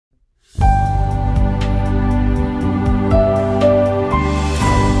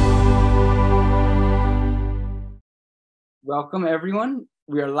Welcome, everyone.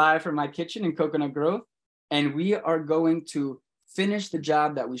 We are live from my kitchen in Coconut Grove, and we are going to finish the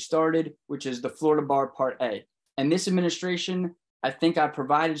job that we started, which is the Florida Bar Part A. And this administration, I think I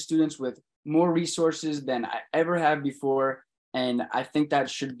provided students with more resources than I ever have before, and I think that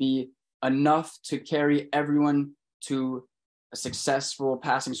should be enough to carry everyone to a successful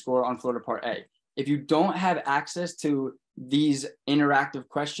passing score on Florida Part A. If you don't have access to these interactive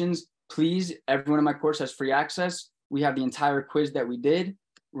questions, please, everyone in my course has free access. We have the entire quiz that we did.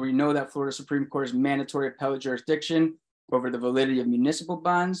 We know that Florida Supreme Court is mandatory appellate jurisdiction over the validity of municipal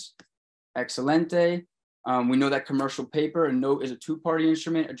bonds. Excelente. We know that commercial paper, a note is a two-party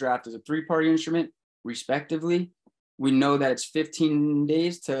instrument, a draft is a three-party instrument, respectively. We know that it's 15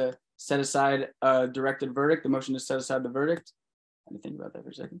 days to set aside a directed verdict, the motion to set aside the verdict. Let me think about that for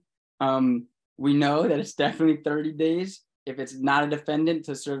a second. We know that it's definitely 30 days if it's not a defendant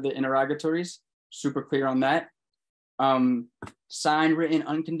to serve the interrogatories. Super clear on that. Signed, written,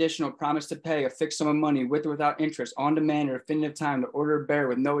 unconditional, promise to pay a fixed sum of money with or without interest, on demand or definitive time to order or bear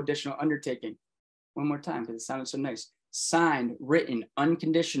with no additional undertaking. One more time, because it sounded so nice. Signed, written,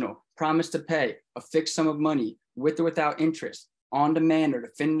 unconditional, promise to pay a fixed sum of money with or without interest, on demand or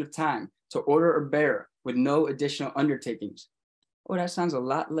definitive time to order or bear with no additional undertakings. Oh, that sounds a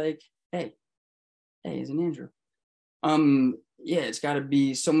lot like A. A is an Andrew. Yeah, it's got to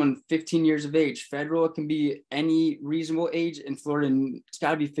be someone 15 years of age. Federal, it can be any reasonable age. In Florida, it's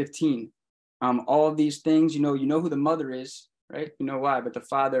got to be 15. All of these things, you know who the mother is, right? You know why, but the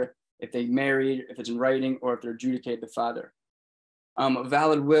father, if they married, if it's in writing, or if they're adjudicated, the father. A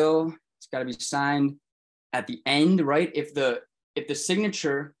valid will, it's got to be signed at the end, right? If the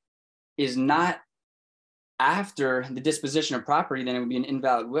signature is not after the disposition of property, then it would be an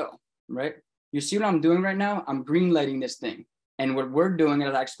invalid will, right? You see what I'm doing right now? I'm green lighting this thing. And what we're doing,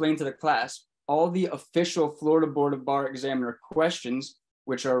 as I explained to the class, all the official Florida Board of Bar Examiner questions,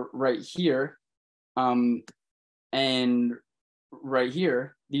 which are right here, and right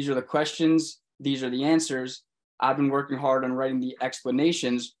here, these are the questions, these are the answers. I've been working hard on writing the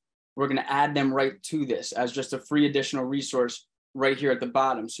explanations. We're going to add them right to this as just a free additional resource right here at the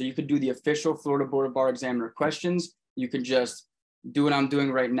bottom. So you could do the official Florida Board of Bar Examiner questions. You could just do what I'm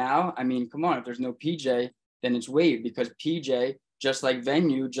doing right now. I mean, come on, if there's no PJ, then it's waived, because PJ, just like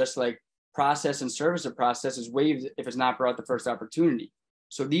venue, just like process and service of process, is waived if it's not brought the first opportunity.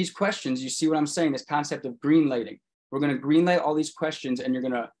 So these questions, you see what I'm saying, this concept of green lighting. We're going to green light all these questions, and you're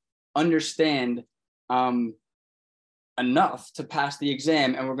going to understand enough to pass the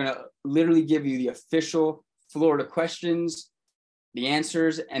exam. And we're going to literally give you the official Florida questions, the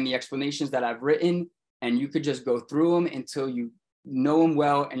answers, and the explanations that I've written. And you could just go through them until you know them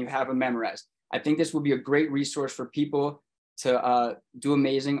well and you have them memorized. I think this will be a great resource for people to do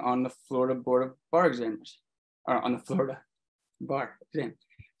amazing on the Florida Board of Bar Examiners, or on the Florida Bar Exam.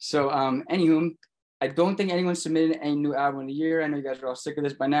 So anywho, I don't think anyone submitted any new album of the year. I know you guys are all sick of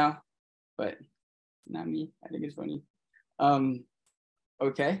this by now, but not me. I think it's funny.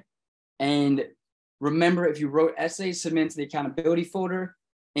 Okay. And remember, if you wrote essays, submit to the accountability folder.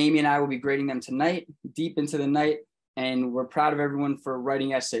 Amy and I will be grading them tonight, deep into the night. And we're proud of everyone for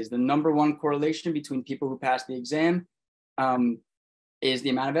writing essays. The number one correlation between people who pass the exam is the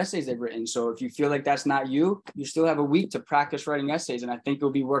amount of essays they've written. So if you feel like that's not you, you still have a week to practice writing essays. And I think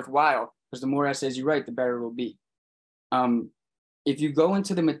it'll be worthwhile, because the more essays you write, the better it will be. If you go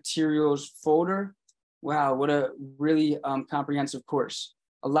into the materials folder, wow, what a really comprehensive course.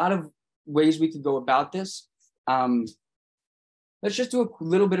 A lot of ways we could go about this. Let's just do a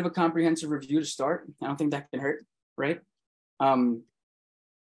little bit of a comprehensive review to start. I don't think that can hurt. Right?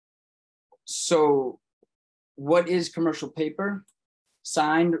 So what is commercial paper?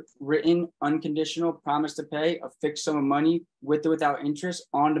 Signed, written, unconditional, promise to pay a fixed sum of money with or without interest,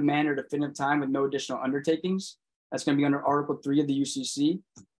 on demand or definitive time with no additional undertakings. That's going to be under Article 3 of the UCC.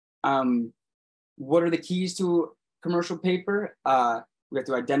 What are the keys to commercial paper? We have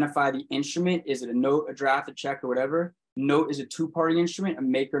to identify the instrument. Is it a note, a draft, a check, or whatever? Note is a two-party instrument, a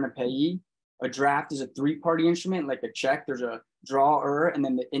maker and a payee. A draft is a three-party instrument, like a check. There's a drawer, and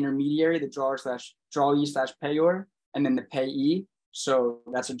then the intermediary, the drawee/payor, and then the payee. So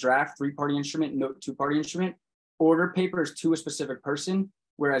that's a draft, three-party instrument, note, two-party instrument. Order paper is to a specific person,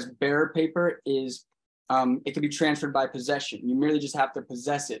 whereas bearer paper is, it can be transferred by possession. You merely just have to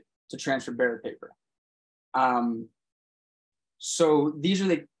possess it to transfer bearer paper. So these are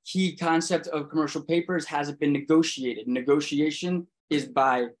the key concepts of commercial papers. Has it been negotiated? Negotiation is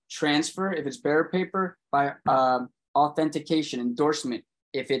by transfer, if it's bearer paper, by authentication, endorsement,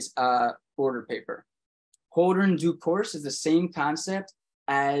 if it's order paper. Holder in due course is the same concept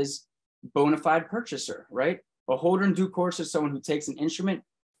as bona fide purchaser, right? A holder in due course is someone who takes an instrument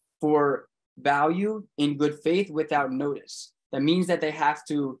for value in good faith without notice. That means that they have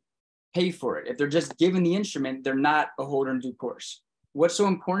to pay for it. If they're just given the instrument, they're not a holder in due course. What's so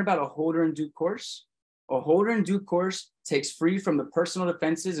important about a holder in due course? A holder in due course takes free from the personal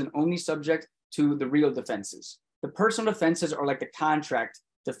defenses and only subject to the real defenses. The personal defenses are like the contract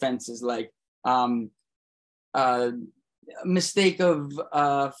defenses, like mistake of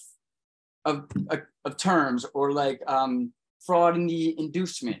terms, or like fraud in the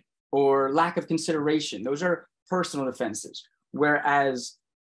inducement, or lack of consideration. Those are personal defenses. Whereas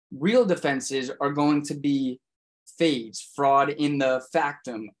real defenses are going to be fades, fraud in the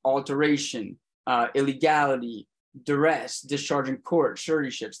factum, alteration, illegality, duress, discharge in court,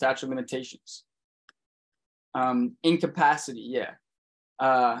 suretyship, statute of limitations, incapacity. Yeah.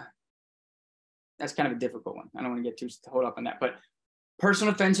 That's kind of a difficult one. I don't want to get too hold up on that, but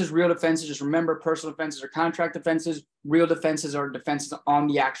personal defenses, real defenses, just remember personal defenses are contract defenses. Real defenses are defenses on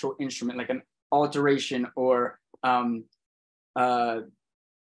the actual instrument, like an alteration or an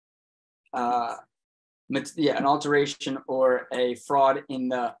alteration or a fraud in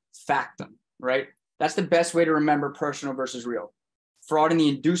the factum, right? That's the best way to remember personal versus real. Fraud in the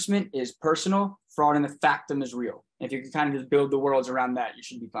inducement is personal. Fraud in the factum is real. If you can kind of just build the worlds around that, you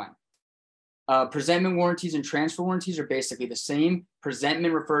should be fine. Presentment warranties and transfer warranties are basically the same.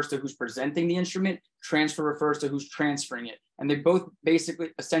 Presentment refers to who's presenting the instrument. Transfer refers to who's transferring it. And they both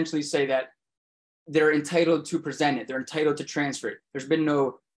basically essentially say that they're entitled to present it. They're entitled to transfer it. There's been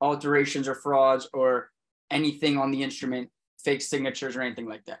no alterations or frauds or anything on the instrument, fake signatures or anything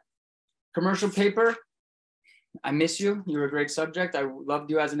like that. Commercial paper, I miss you. You were a great subject. I loved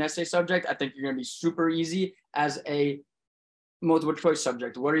you as an essay subject. I think you're going to be super easy as a multiple choice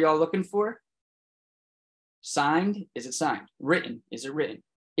subject. What are y'all looking for? Signed, is it signed? Written, is it written?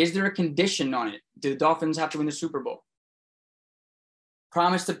 Is there a condition on it? Do the Dolphins have to win the Super Bowl?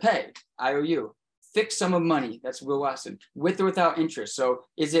 Promise to pay, IOU. Fixed sum of money, that's Will Watson. With or without interest. So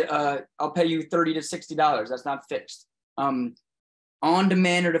is it, I'll pay you $30 to $60, that's not fixed. On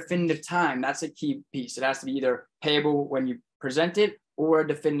demand or definitive time, that's a key piece. It has to be either payable when you present it or a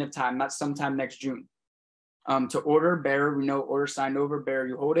definitive time, not sometime next June. To order, bearer, we know order signed over, bearer,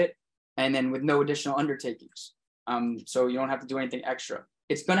 you hold it. And then with no additional undertakings. So you don't have to do anything extra.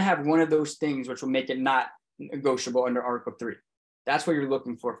 It's going to have one of those things which will make it not negotiable under Article 3. That's what you're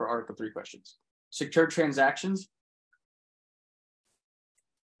looking for Article 3 questions. Secured transactions.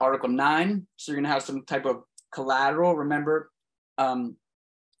 Article 9. So you're going to have some type of collateral. Remember,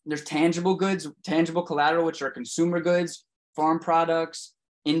 there's tangible goods, tangible collateral, which are consumer goods, farm products,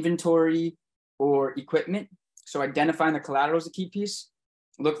 inventory, or equipment. So identifying the collateral is a key piece.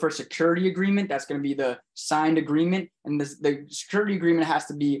 Look for security agreement. That's going to be the signed agreement. And the security agreement has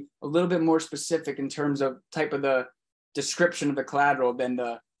to be a little bit more specific in terms of type of the description of the collateral than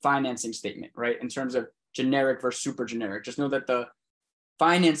the financing statement, right? In terms of generic versus super generic. Just know that the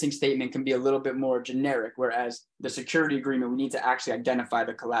financing statement can be a little bit more generic, whereas the security agreement, we need to actually identify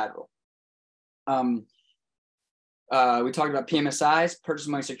the collateral. We talked about PMSIs, purchase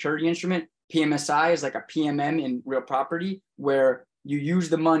money security instrument. PMSI is like a PMM in real property, where you use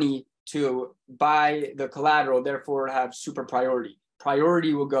the money to buy the collateral, therefore have super priority.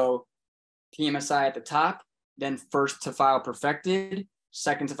 Priority will go PMSI at the top, then first to file perfected,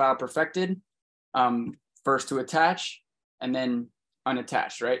 second to file perfected, first to attach, and then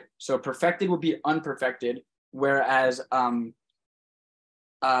unattached, right? So perfected will be unperfected, whereas PMSI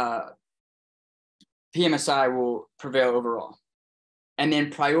will prevail overall. And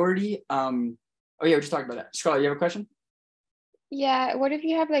then priority, oh yeah, we just talked about that. Scarlett, you have a question? Yeah, what if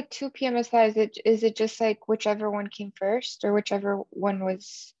you have like two PMSIs? Is it just like whichever one came first or whichever one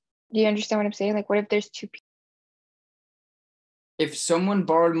was, do you understand what I'm saying? Like what if there's two? If someone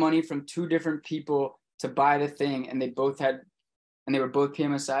borrowed money from two different people to buy the thing and they both had, and they were both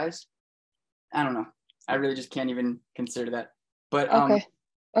PMSIs, I don't know. I really just can't even consider that. But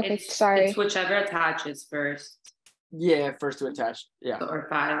okay, sorry. It's whichever attaches first. Yeah, first to attach. Yeah. Or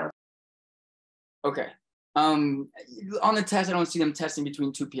file. Okay. On the test, I don't see them testing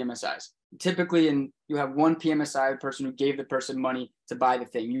between two PMSIs. Typically, you have one PMSI person who gave the person money to buy the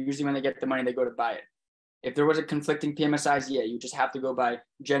thing. Usually when they get the money, they go to buy it. If there was a conflicting PMSIs, yeah, you just have to go by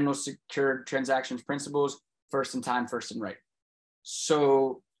general secured transactions principles, first in time, first in right.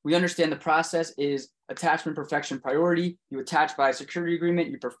 So we understand the process is attachment, perfection, priority. You attach by security agreement,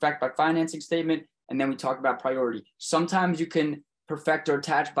 you perfect by financing statement, and then we talk about priority. Sometimes you can perfect or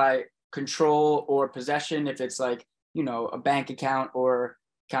attach by control or possession if it's like, you know, a bank account or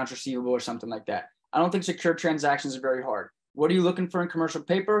accounts receivable or something like that. I don't think secure transactions are very hard. What are you looking for in commercial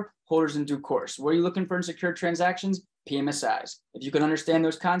paper? Holders in due course. What are you looking for in secure transactions? PMSIs. If you can understand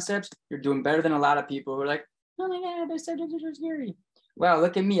those concepts, you're doing better than a lot of people who are like, oh my God, those subjects are so scary. Wow,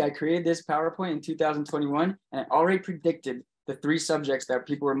 look at me. I created this PowerPoint in 2021, and I already predicted the 3 subjects that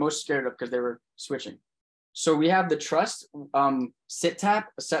people were most scared of because they were switching. So we have the trust, SIT-TAP,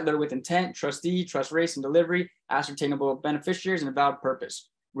 a settler with intent, trustee, trust race and delivery, ascertainable beneficiaries, and a valid purpose.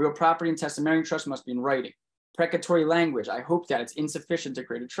 Real property and testamentary trust must be in writing. Precatory language, I hope that it's insufficient to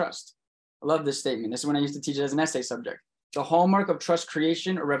create a trust. I love this statement. This is when I used to teach it as an essay subject. The hallmark of trust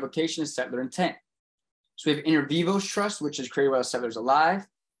creation or revocation is settler intent. So we have inter vivos trust, which is created while the settler's alive.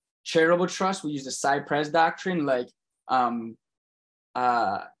 Charitable trust, we use the Cypress doctrine, like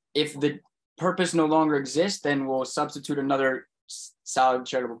if the purpose no longer exists, then we'll substitute another solid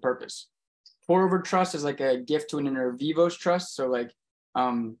charitable purpose. Pour over trust is like a gift to an inter vivos trust. So like,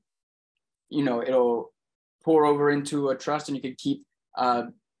 it'll pour over into a trust and you can keep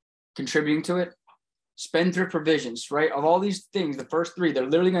contributing to it. Spendthrift provisions, right? Of all these things, the first 3, they're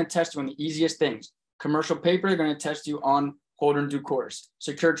literally going to test you on the easiest things. Commercial paper, they're going to test you on holder in due course.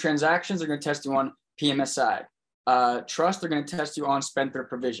 Secure transactions, they're going to test you on PMSI. Trust, they're going to test you on spendthrift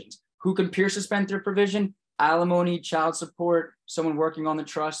provisions. Who can pierce a spendthrift provision? Alimony, child support, someone working on the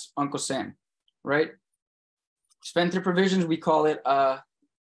trust, Uncle Sam, right? Spendthrift provisions, we call it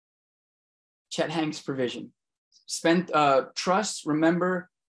Chet Hanks provision. Trust, remember,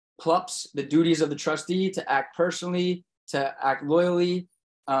 PLUPs, the duties of the trustee to act personally, to act loyally,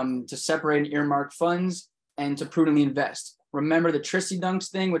 to separate and earmark funds, and to prudently invest. Remember the Trissy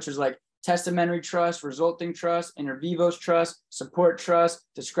Dunks thing, which was like testamentary trust, resulting trust, inter vivos trust, support trust,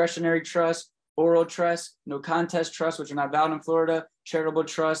 discretionary trust, oral trust, no contest trust, which are not valid in Florida, charitable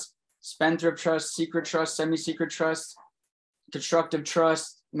trust, spendthrift trust, secret trust, semi-secret trust, constructive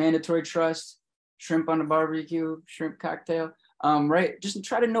trust, mandatory trust, shrimp on the barbecue, shrimp cocktail, right? Just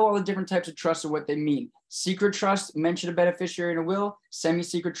try to know all the different types of trusts and what they mean. Secret trust, mention a beneficiary in a will.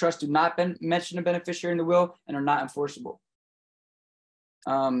 Semi-secret trust do not mention a beneficiary in the will and are not enforceable.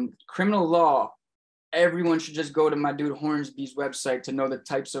 Criminal law, everyone should just go to my dude Hornsby's website to know the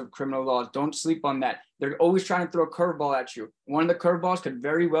types of criminal laws. Don't sleep on that. They're always trying to throw a curveball at you. One of the curveballs could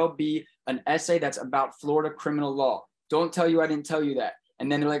very well be an essay that's about Florida criminal law. Don't tell you I didn't tell you that.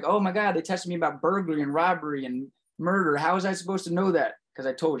 And then they're like, oh my God, they tested me about burglary and robbery and murder. How was I supposed to know that? Because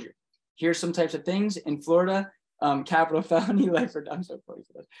I told you. Here's some types of things in Florida. Capital felony, life for, I'm so funny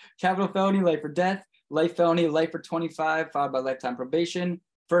for that. Capital felony, life for death. Life felony, life for 25, followed by lifetime probation.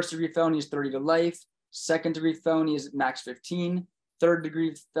 First degree felony is 30 to life. Second degree felony is max 15. Third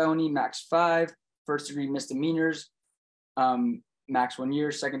degree felony, max 5. First degree misdemeanors, max 1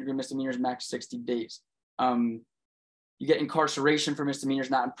 year. Second degree misdemeanors, max 60 days. You get incarceration for misdemeanors,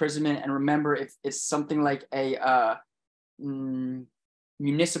 not imprisonment. And remember, if it's something like a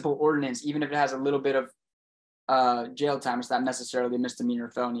municipal ordinance, even if it has a little bit of jail time, it's not necessarily a misdemeanor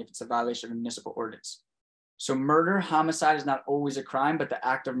or felony if it's a violation of a municipal ordinance. So murder, homicide is not always a crime, but the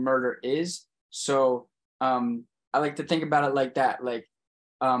act of murder is. So I like to think about it like that. Like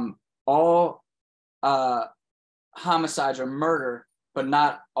all homicides are murder, but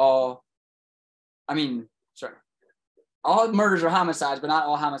not all, all murders are homicides, but not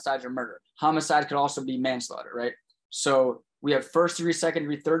all homicides are murder. Homicide could also be manslaughter, right? So we have first degree, second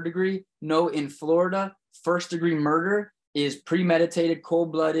degree, third degree. No, in Florida, first degree murder is premeditated,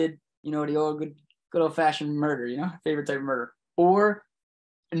 cold-blooded, the old good old-fashioned murder, favorite type of murder, or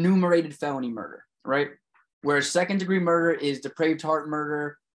enumerated felony murder, right? Whereas second degree murder is depraved heart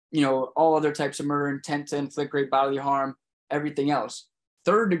murder, all other types of murder, intent to inflict great bodily harm, everything else.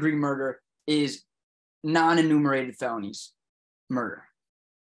 Third degree murder is non-enumerated felonies murder.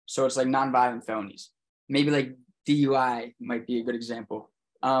 So it's like non-violent felonies. Maybe like DUI might be a good example.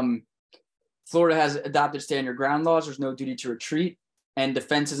 Florida has adopted stand your ground laws. There's no duty to retreat. And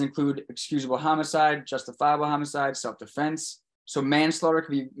defenses include excusable homicide, justifiable homicide, self-defense. So manslaughter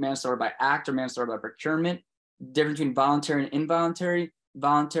could be manslaughter by act or manslaughter by procurement. Difference between voluntary and involuntary.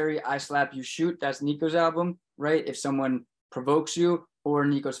 Voluntary, I slap, you shoot. That's Nico's album, right? If someone provokes you, or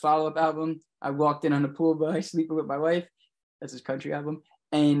Nico's follow-up album, I walked in on the pool by sleeping with my wife. That's his country album.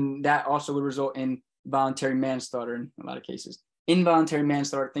 And that also would result in voluntary manslaughter in a lot of cases. Involuntary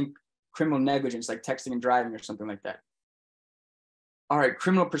manslaughter, think criminal negligence, like texting and driving or something like that. All right,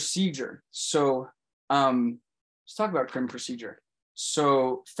 criminal procedure. So let's talk about criminal procedure.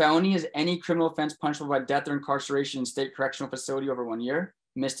 So felony is any criminal offense punishable by death or incarceration in state correctional facility over 1 year.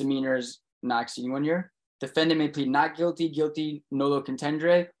 Misdemeanor is not exceeding 1 year. Defendant may plead not guilty, guilty, nolo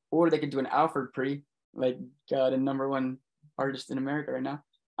contendere, or they could do an Alford plea, like the #1 artist in America right now.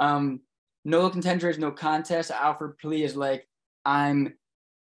 No contender is no contest. Alfred plea is like, I'm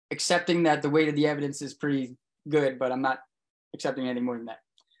accepting that the weight of the evidence is pretty good, but I'm not accepting anything more than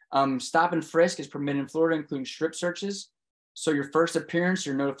that. Stop and frisk is permitted in Florida, including strip searches. So your first appearance,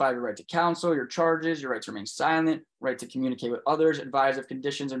 you're notified of your right to counsel, your charges, your right to remain silent, right to communicate with others, advise of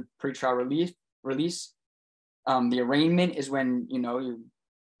conditions and pretrial release. The arraignment is when, you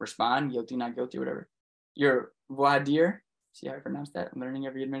respond, guilty, not guilty, whatever. Your voir dire, see how I pronounce that? I'm learning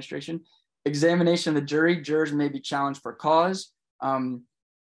every administration. Examination of the jury, jurors may be challenged for cause.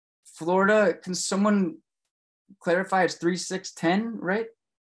 Florida, can someone clarify it's 3, 6, 10, right?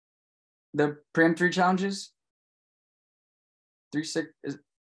 The preemptory challenges? 3, 6 is.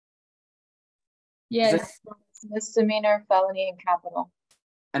 Yes, misdemeanor, felony, and capital.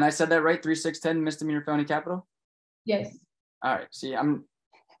 And I said that right? 3, 6, 10, misdemeanor, felony, capital? Yes. All right. See, I'm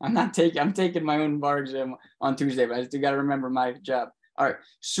taking my own bar exam on Tuesday, but I still got to remember my job. All right.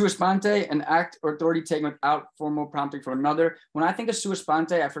 Sua sponte, an act or authority taken without formal prompting from another. When I think of sua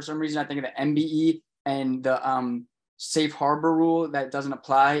sponte, for some reason, I think of the MBE and the safe harbor rule that doesn't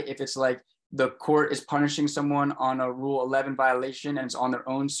apply if it's like the court is punishing someone on a Rule 11 violation and it's on their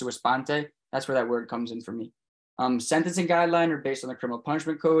own sua sponte. That's where that word comes in for me. Sentencing guideline are based on the criminal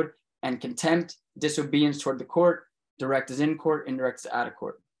punishment code, and contempt, disobedience toward the court, direct is in court, indirect is out of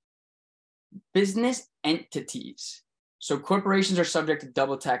court. Business entities. So corporations are subject to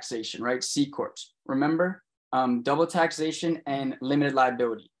double taxation, right? C corps. Remember, double taxation and limited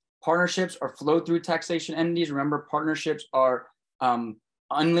liability. Partnerships are flow-through taxation entities. Remember, partnerships are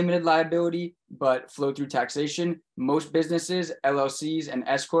unlimited liability, but flow-through taxation. Most businesses, LLCs and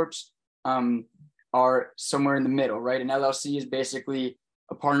S corps, are somewhere in the middle, right? An LLC is basically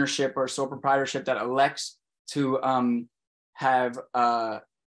a partnership or a sole proprietorship that elects to have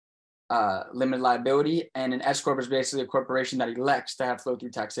limited liability, and an S corp is basically a corporation that elects to have flow-through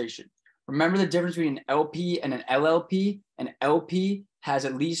taxation. Remember the difference between an LP and an LLP? An LP has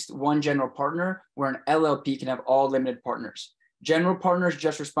at least one general partner, where an LLP can have all limited partners. General partner is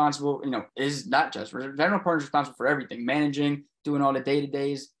just responsible, is not just, general partner is responsible for everything, managing, doing all the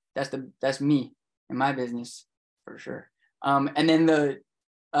day-to-days. That's me in my business for sure. And then the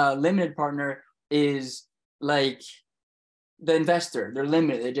limited partner is like the investor. They're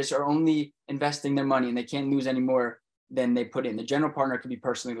limited. They just are only investing their money and they can't lose any more than they put in. The general partner could be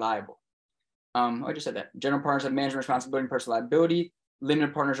personally liable. I just said that. General partners have management responsibility and personal liability.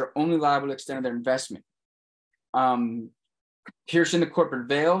 Limited partners are only liable to the extent of their investment. Piercing the corporate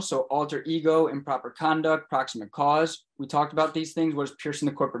veil, so alter ego, improper conduct, proximate cause. We talked about these things. What does piercing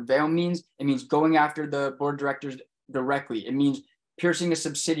the corporate veil means? It means going after the board of directors directly. It means piercing a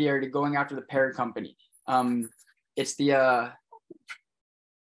subsidiary to going after the parent company. It's the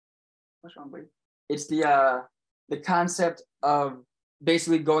what's wrong, buddy? It's the concept of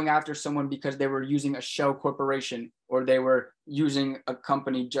basically going after someone because they were using a shell corporation or they were using a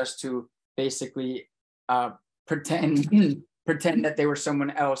company just to basically pretend that they were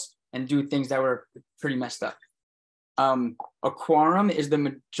someone else and do things that were pretty messed up. A quorum is the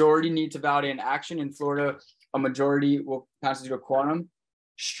majority need to validate an action. In Florida, a majority will constitute a quorum.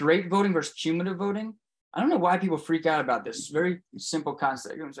 Straight voting versus cumulative voting. I don't know why people freak out about this. It's a very simple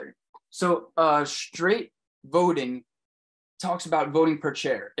concept. Give me a second. So straight voting talks about voting per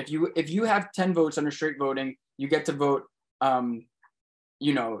chair. If you have 10 votes under straight voting, you get to vote, let's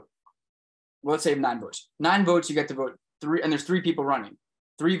say 9 votes. 9 votes, you get to vote 3, and there's 3 people running.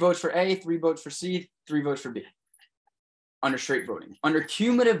 3 votes for A, 3 votes for C, 3 votes for B. Under straight voting. Under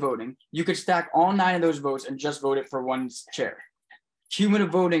cumulative voting, you could stack all 9 of those votes and just vote it for one chair.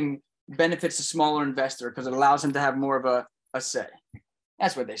 Cumulative voting benefits a smaller investor because it allows him to have more of a say.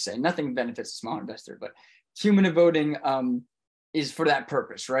 That's what they say. Nothing benefits a smaller investor, but cumulative voting is for that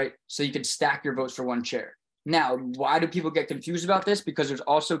purpose, right? So you could stack your votes for one chair. Now, why do people get confused about this? Because there's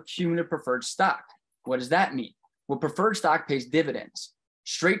also cumulative preferred stock. What does that mean? Well, preferred stock pays dividends.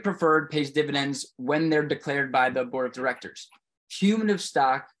 Straight preferred pays dividends when they're declared by the board of directors. Cumulative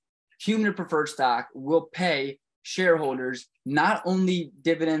preferred stock will pay shareholders not only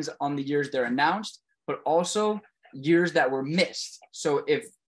dividends on the years they're announced, but also years that were missed. So if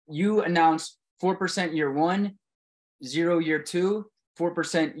you announce 4% year 1, 0 year 2,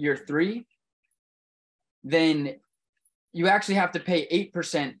 4% year 3, then you actually have to pay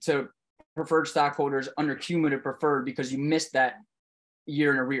 8% to preferred stockholders under cumulative preferred because you missed that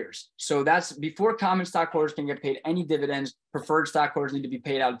year in arrears. So that's before common stockholders can get paid any dividends, preferred stockholders need to be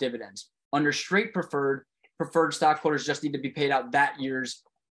paid out dividends. Under straight preferred stockholders just need to be paid out that year's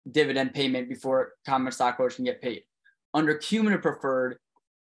dividend payment before common stockholders can get paid. Under cumulative preferred,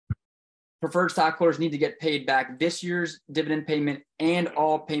 preferred stockholders need to get paid back this year's dividend payment and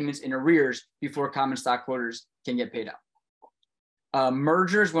all payments in arrears before common stockholders can get paid out.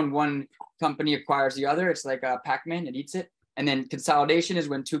 Mergers, when one company acquires the other, it's like a Pac-Man, it eats it. And then consolidation is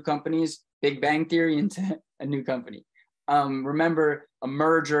when two companies, Big Bang Theory, into a new company. Remember, a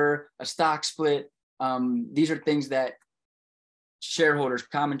merger, a stock split, these are things that shareholders,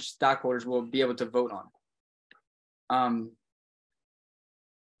 common stockholders will be able to vote on.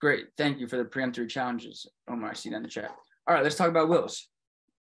 Great, thank you for the preemptory challenges, Omar, I see that in the chat. All right, let's talk about wills.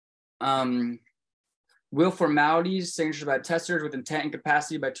 Will formalities, signatures by testers with intent and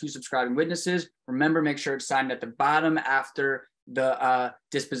capacity by two subscribing witnesses. Remember, make sure it's signed at the bottom after the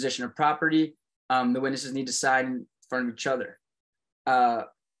disposition of property. The witnesses need to sign in front of each other.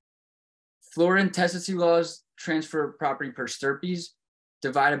 Florida intestacy laws transfer property per stirpes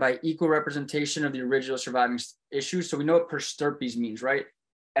divided by equal representation of the original surviving issue. So we know what per stirpes means, right?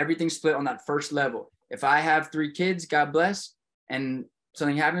 Everything's split on that first level. If I have 3 kids, God bless, and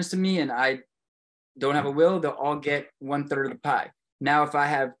something happens to me and I don't have a will, they'll all get 1/3 of the pie. Now, if I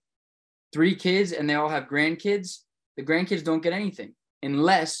have 3 kids and they all have grandkids, the grandkids don't get anything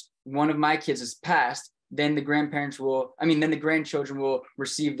unless one of my kids is passed. Then the grandparents will, then the grandchildren will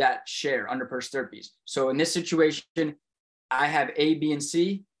receive that share under per stirpes. So in this situation, I have A, B, and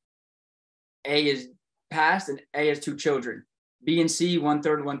C. A is passed and A has 2 children. B and C,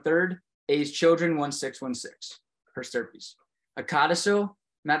 1/3, 1/3. A's children, 1/6, 1/6 per stirpes. A codicil,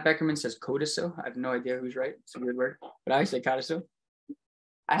 Matt Beckerman says codicil. I have no idea who's right. It's a weird word, but I say codicil.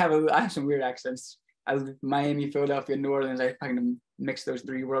 I have some weird accents. I live in Miami, Philadelphia, New Orleans. I kind of mix those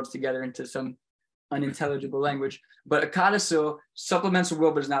 3 worlds together into some unintelligible language. But a codicil supplements a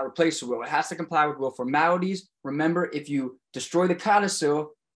will, but does not replace a will. It has to comply with will formalities. Remember, if you destroy the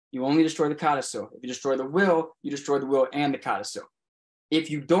codicil, you only destroy the codicil. If you destroy the will, you destroy the will and the codicil. If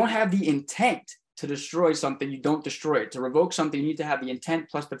you don't have the intent to destroy something, you don't destroy it. To revoke something, you need to have the intent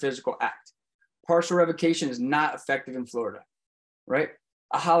plus the physical act. Partial revocation is not effective in Florida, right?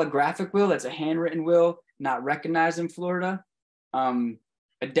 A holographic will, that's a handwritten will, not recognized in Florida.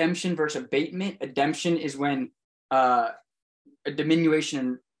 Ademption versus abatement. Ademption is when a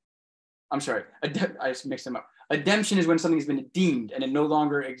diminution, I just mixed them up. Ademption is when something's been deemed and it no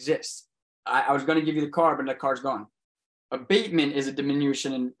longer exists. I was going to give you the car, but the car's gone. Abatement is a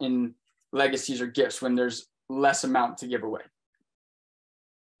diminution in legacies or gifts when there's less amount to give away.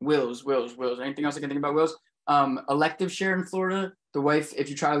 Wills. Anything else I can think about wills? Elective share in Florida. The wife, if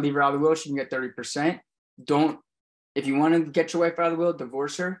you try to leave her out of the will, she can get 30%. If you want to get your wife out of the will,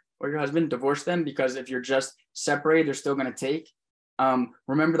 divorce her or your husband, divorce them, because if you're just separated, they're still going to take.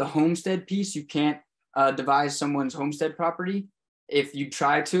 Remember the homestead piece. You can't devise someone's homestead property. If you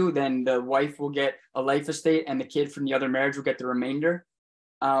try to, then the wife will get a life estate and the kid from the other marriage will get the remainder.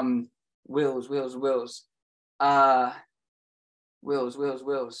 Wills. There's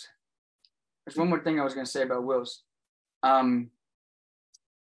one more thing I was going to say about wills. Can't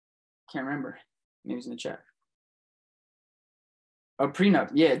remember. Maybe it's in the chat. Oh,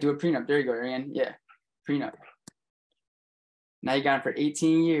 prenup. Yeah, do a prenup. There you go, Ariane. Yeah, prenup. Now you got it for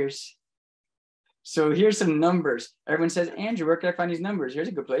 18 years. So here's some numbers. Everyone says, Andrew, where can I find these numbers? Here's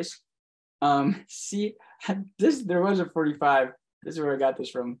a good place. See, there was a 45. This is where I got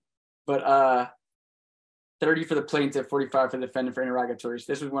this from. But 30 for the plaintiff, 45 for the defendant for interrogatories.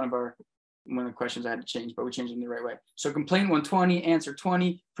 This was one of the questions I had to change, but we changed them the right way. So complaint 120, answer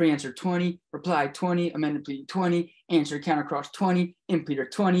 20, pre-answer 20, reply 20, amended plea 20, answer counter cross 20, impleader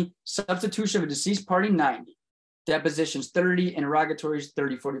 20, substitution of a deceased party 90, depositions 30, interrogatories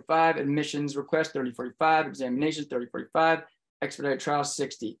 30-45, admissions request 30-45, examinations 30-45, expedited trial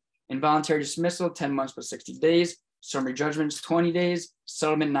 60, involuntary dismissal 10 months plus 60 days, summary judgments 20 days,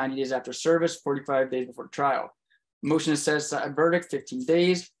 settlement 90 days after service, 45 days before trial. Motion to set aside verdict, 15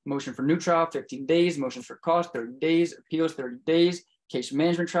 days. Motion for new trial, 15 days. Motion for cause, 30 days. Appeals, 30 days. Case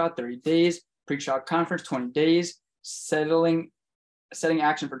management trial, 30 days. Pre-trial conference, 20 days. Setting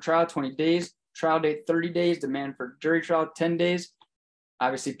action for trial, 20 days. Trial date, 30 days. Demand for jury trial, 10 days.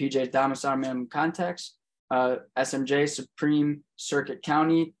 Obviously, PJ's domicile minimum contacts. SMJ, Supreme Circuit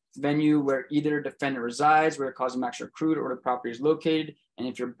County. Venue where either defendant resides, where the cause of action accrued, or the property is located. And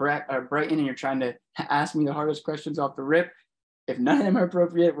if you're Brighton and you're trying to ask me the hardest questions off the rip, if none of them are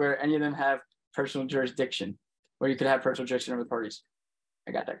appropriate, where any of them have personal jurisdiction, where you could have personal jurisdiction over the parties.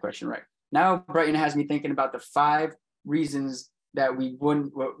 I got that question right. Now Brighton has me thinking about the 5 reasons that we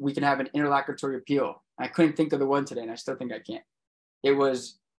can have an interlocutory appeal. I couldn't think of the one today, and I still think I can't. It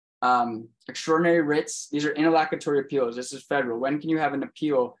was extraordinary writs. These are interlocutory appeals. This is federal. When can you have an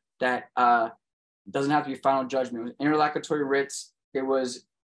appeal that doesn't have to be final judgment? It was interlocutory writs. It was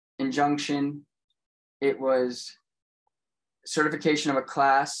injunction. It was certification of a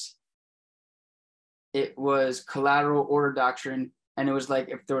class. It was collateral order doctrine. And it was like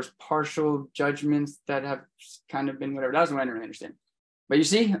if there was partial judgments that have kind of been whatever. That was what I didn't really understand. But you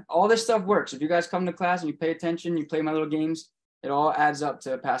see, all this stuff works. If you guys come to class and you pay attention, you play my little games, it all adds up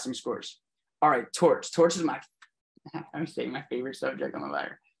to passing scores. All right, torts. Torts is I'm saying my favorite subject. I'm a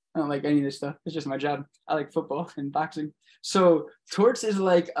liar. I don't like any of this stuff. It's just my job. I like football and boxing. So torts is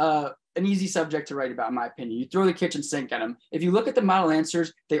like an easy subject to write about, in my opinion. You throw the kitchen sink at them. If you look at the model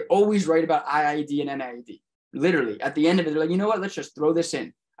answers, they always write about IID and NID. Literally, at the end of it, they're like, you know what? Let's just throw this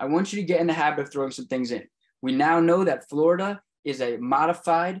in. I want you to get in the habit of throwing some things in. We now know that Florida is a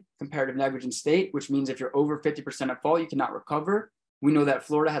modified comparative negligence state, which means if you're over 50% at fault, you cannot recover. We know that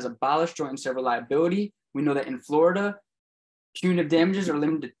Florida has abolished joint and several liability. We know that in Florida, punitive damages are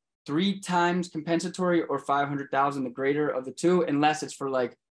limited to 3 times compensatory or 500,000, the greater of the two, unless it's for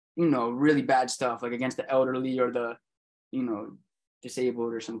like, you know, really bad stuff, like against the elderly or the, you know,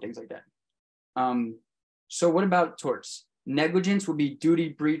 disabled or some things like that. So what about torts? Negligence will be duty,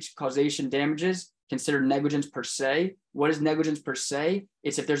 breach, causation, damages, considered negligence per se. What is negligence per se?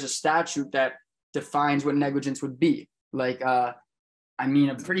 It's if there's a statute that defines what negligence would be. Like, I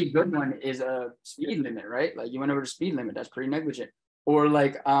mean, a pretty good one is a speed limit, right? Like you went over the speed limit, that's pretty negligent. Or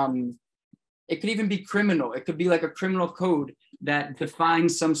like, it could even be criminal. It could be like a criminal code that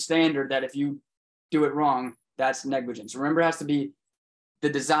defines some standard that if you do it wrong, that's negligence. Remember, it has to be the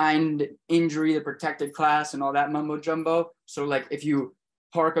designed injury, the protected class, and all that mumbo jumbo. So like if you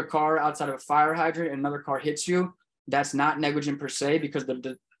park a car outside of a fire hydrant and another car hits you, that's not negligent per se, because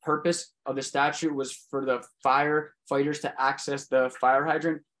the purpose of the statute was for the firefighters to access the fire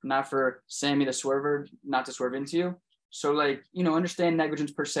hydrant, not for Sammy the swerver not to swerve into you. So like, you know, understand negligence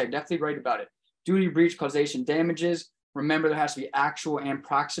per se, definitely write about it. Duty, breach, causation, damages. Remember, there has to be actual and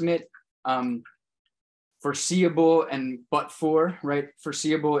proximate. Foreseeable and but for, right?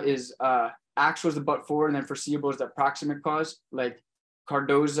 Foreseeable is actual is the but for, and then foreseeable is the proximate cause, like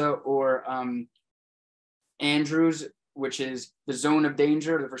Cardoza or Andrews, which is the zone of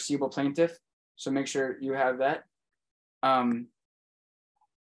danger, the foreseeable plaintiff. So make sure you have that.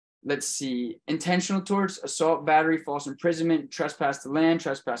 Let's see, intentional torts, assault, battery, false imprisonment, trespass to land,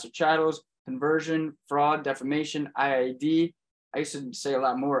 trespass of chattels, conversion, fraud, defamation, IID. I used to say a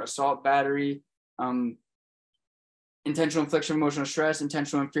lot more, assault, battery, intentional infliction of emotional stress,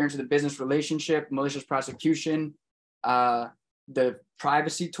 intentional interference with the business relationship, malicious prosecution, the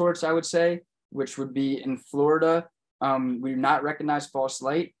privacy torts, I would say, which would be in Florida. We do not recognize false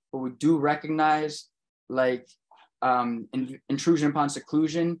light, but we do recognize like intrusion upon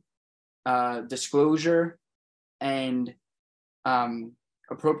seclusion, disclosure, and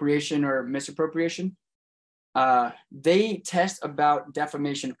appropriation or misappropriation. They test about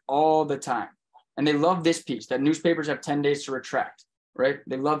defamation all the time. And they love this piece, that newspapers have 10 days to retract, right?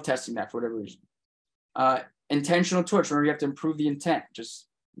 They love testing that for whatever reason. Intentional torts, remember you have to improve the intent, just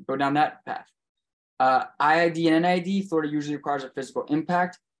go down that path. IID and NID, Florida usually requires a physical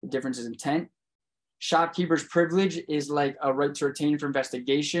impact. The difference is intent. Shopkeeper's privilege is like a right to retain for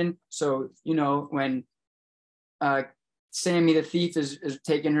investigation. So, you know, when Sammy the thief is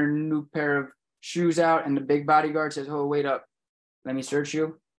taking her new pair of shoes out and the big bodyguard says, oh, wait up, let me search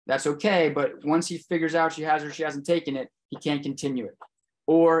you. That's okay, but once he figures out she has or she hasn't taken it, he can't continue it.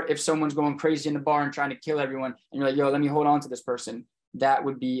 Or if someone's going crazy in the bar and trying to kill everyone, and you're like, yo, let me hold on to this person, that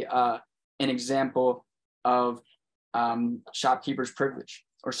would be an example of shopkeeper's privilege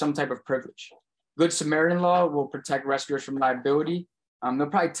or some type of privilege. Good Samaritan law will protect rescuers from liability. They'll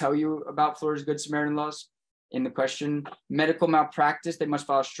probably tell you about Florida's Good Samaritan laws in the question. Medical malpractice, they must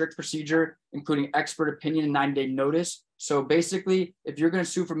follow strict procedure, including expert opinion and 9-day notice. So basically, if you're going to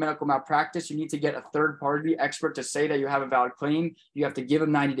sue for medical malpractice, you need to get a third-party expert to say that you have a valid claim. You have to give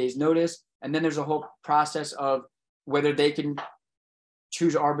them 90 days notice. And then there's a whole process of whether they can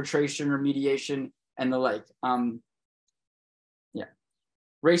choose arbitration or mediation and the like.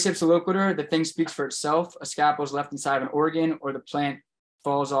 Res ipsa loquitur, the thing speaks for itself. A scalpel is left inside of an organ, or the plant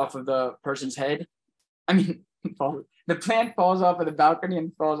falls off of the person's head. I mean, the plant falls off of the balcony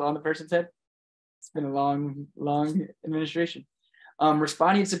and falls on the person's head. It's been a long, long administration.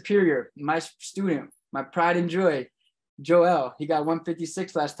 Responding superior, my student, my pride and joy, Joel, he got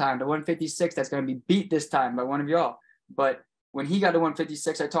 156 last time. The 156 that's going to be beat this time by one of y'all. But when he got to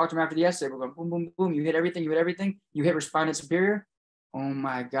 156, I talked to him after the essay. We're going boom, boom, boom. You hit everything. You hit everything. You hit respondent superior. Oh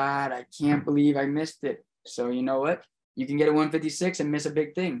my God, I can't believe I missed it. So you know what? You can get a 156 and miss a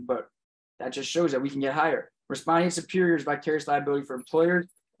big thing, but that just shows that we can get higher. Responding superior is vicarious liability for employers.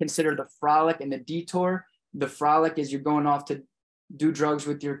 Consider the frolic and the detour. The frolic is you're going off to do drugs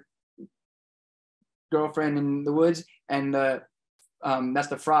with your girlfriend in the woods, and that's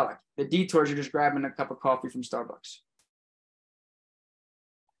the frolic. The detours, you're just grabbing a cup of coffee from Starbucks.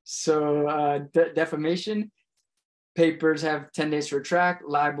 So defamation, papers have 10 days to retract.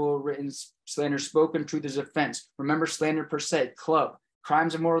 Libel, written, slander, spoken, truth is offense. Remember, slander per se, club,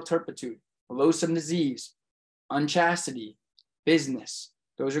 crimes of moral turpitude, loathsome disease, unchastity, business.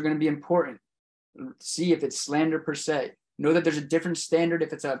 Those are going to be important. See if it's slander per se. Know that there's a different standard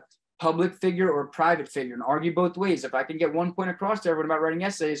if it's a public figure or a private figure, and argue both ways. If I can get one point across to everyone about writing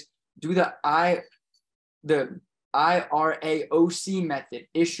essays, do the IRAOC method: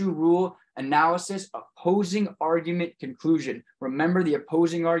 issue, rule, analysis, opposing argument, conclusion. Remember the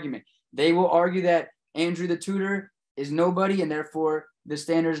opposing argument. They will argue that Andrew the tutor is nobody and therefore the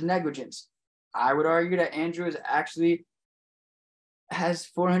standard is negligence. I would argue that Andrew is actually has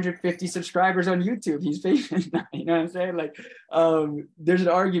 450 subscribers on YouTube. He's famous now, you know what I'm saying? Like, there's an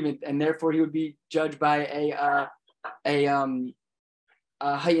argument, and therefore he would be judged by a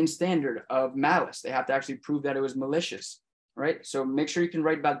heightened standard of malice. They have to actually prove that it was malicious, right? So make sure you can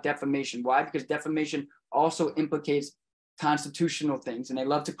write about defamation. Why? Because defamation also implicates constitutional things, and they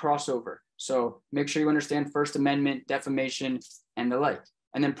love to cross over. So make sure you understand First Amendment, defamation, and the like.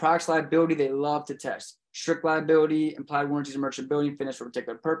 And then products liability, they love to test. Strict liability, implied warranties of merchantability, fitness for a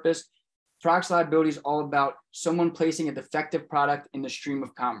particular purpose. Products liability is all about someone placing a defective product in the stream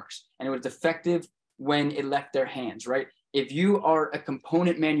of commerce, and it was defective when it left their hands, right? If you are a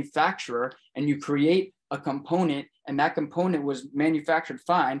component manufacturer and you create a component and that component was manufactured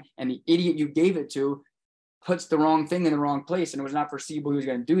fine, and the idiot you gave it to puts the wrong thing in the wrong place, and it was not foreseeable he was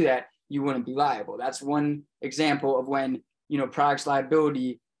going to do that, you wouldn't be liable. That's one example of when, you know, products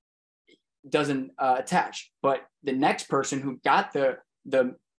liability doesn't attach. But the next person who got the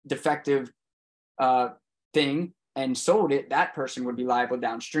defective thing and sold it, that person would be liable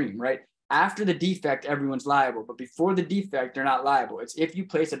downstream, right? After the defect, everyone's liable, but before the defect, they're not liable. It's if you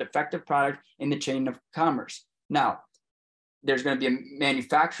place a defective product in the chain of commerce. Now, there's going to be a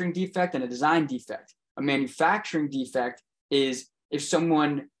manufacturing defect and a design defect. A manufacturing defect is if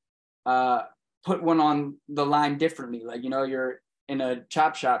someone put one on the line differently, like, you know, you're in a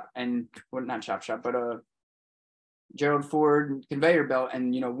chop shop and, well, not chop shop, but a Gerald Ford conveyor belt,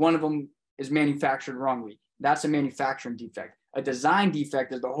 and, you know, one of them is manufactured wrongly. That's a manufacturing defect. A design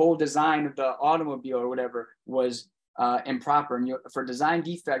defect is the whole design of the automobile or whatever was improper. And for design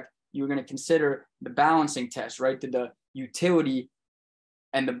defect, you're going to consider the balancing test, right? Did the utility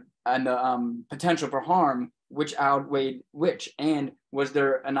and the potential for harm, which outweighed which, and was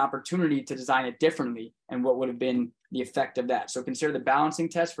there an opportunity to design it differently, and what would have been the effect of that? So consider the balancing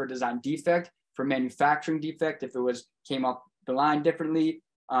test for a design defect. For manufacturing defect, if it came up the line differently.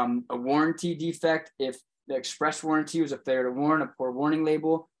 A warranty defect, if the express warranty was a failure to warn, a poor warning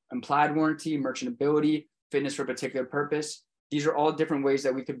label. Implied warranty, merchantability, fitness for a particular purpose. These are all different ways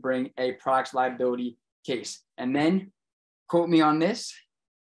that we could bring a products liability case. And then, quote me on this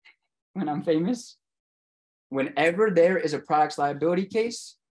when I'm famous, whenever there is a products liability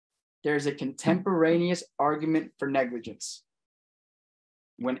case, there's a contemporaneous argument for negligence.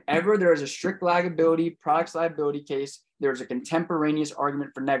 Whenever there is a strict liability, products liability case, there's a contemporaneous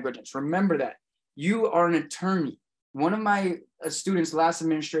argument for negligence. Remember that. You are an attorney. One of my students last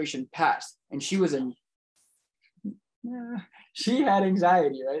administration passed, and she was she had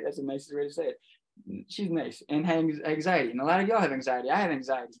anxiety, right? That's the nicest way to say it. She's nice and had anxiety. And a lot of y'all have anxiety. I have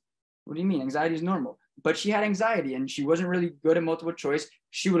anxiety. What do you mean? Anxiety is normal. But she had anxiety and she wasn't really good at multiple choice.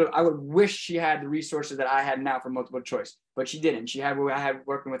 I would wish she had the resources that I had now for multiple choice, but she didn't. She had what I had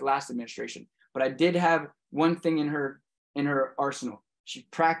working with last administration. But I did have one thing in her arsenal. She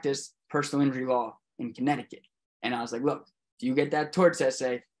practiced personal injury law in Connecticut. And I was like, look, if you get that torts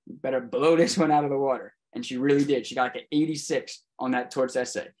essay, you better blow this one out of the water. And she really did. She got like an 86 on that torts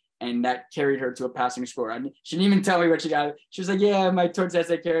essay. And that carried her to a passing score. She didn't even tell me what she got. She was like, yeah, my torts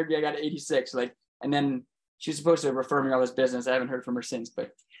essay carried me. I got an 86. Like, and then she's supposed to refer me all this business. I haven't heard from her since,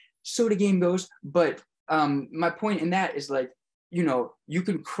 but so the game goes. But my point in that is, like, you know, you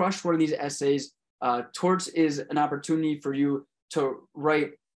can crush one of these essays. Torts is an opportunity for you to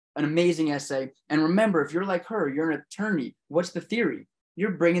write an amazing essay. And remember, if you're like her, you're an attorney. What's the theory?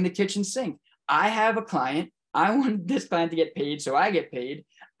 You're bringing the kitchen sink. I have a client. I want this client to get paid, so I get paid.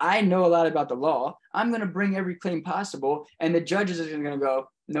 I know a lot about the law. I'm going to bring every claim possible. And the judges are going to go,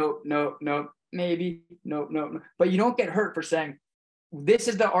 no, maybe, no. But you don't get hurt for saying, this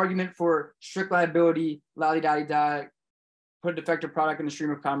is the argument for strict liability, lolly-dotty-da, put a defective product in the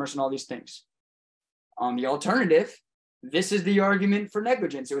stream of commerce and all these things. On the alternative, this is the argument for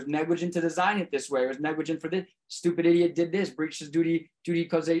negligence. It was negligent to design it this way. It was negligent for this. Stupid idiot did this, breached his duty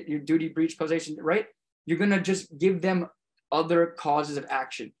breach causation, right? you're going to just give them other causes of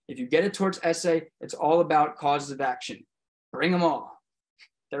action. If you get a torts essay, it's all about causes of action. Bring them all.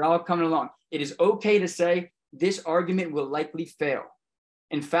 They're all coming along. It is okay to say this argument will likely fail.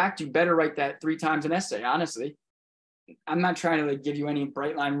 In fact, you better write that 3 times an essay, honestly. I'm not trying to like give you any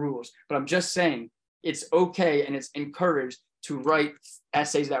bright line rules, but I'm just saying it's okay and it's encouraged to write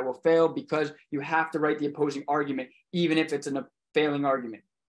essays that will fail, because you have to write the opposing argument, even if it's a failing argument.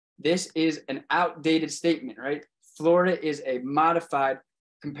 This is an outdated statement, right? Florida is a modified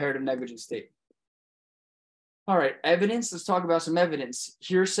comparative negligence state. All right, evidence. Let's talk about some evidence.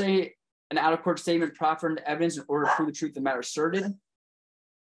 Hearsay, an out-of-court statement proffered into evidence in order to prove the truth of the matter asserted.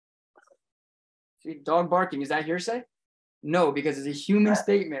 See, dog barking, is that hearsay? No, because it's a human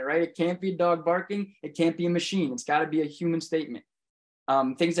statement, right? It can't be a dog barking. It can't be a machine. It's got to be a human statement.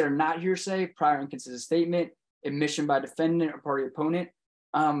 Things that are not hearsay: prior inconsistent statement, admission by defendant or party opponent.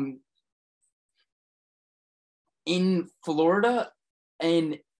 In Florida,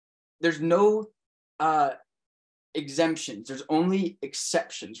 and there's no exemptions. There's only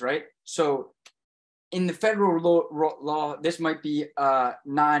exceptions, right? So in the federal law, this might be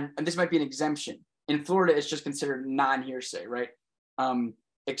this might be an exemption. In Florida, it's just considered non-hearsay, right?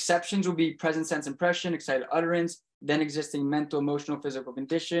 Exceptions will be present sense impression, excited utterance, then existing mental, emotional, physical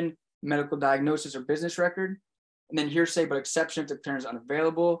condition, medical diagnosis, or business record. And then hearsay, but exception if the declarant is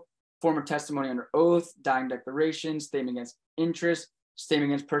unavailable, former testimony under oath, dying declaration, statement against interest,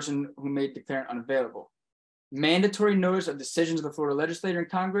 statement against person who made declarant unavailable. Mandatory notice of decisions of the Florida legislature and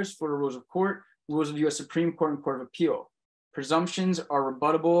Congress, Florida rules of court, rules of U.S. Supreme Court and Court of Appeal. Presumptions are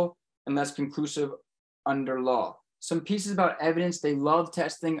rebuttable unless conclusive under law. Some pieces about evidence. They love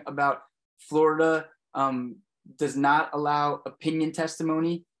testing about Florida does not allow opinion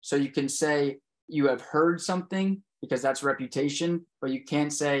testimony. So you can say you have heard something because that's reputation, but you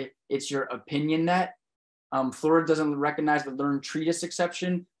can't say it's your opinion that. Florida doesn't recognize the learned treatise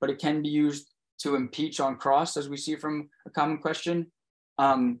exception, but it can be used to impeach on cross, as we see from a common question.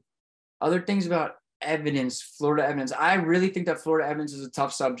 Other things about evidence, Florida evidence. I really think that Florida evidence is a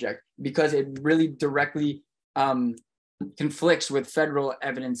tough subject because it really directly conflicts with federal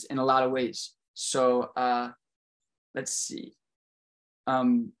evidence in a lot of ways. So let's see.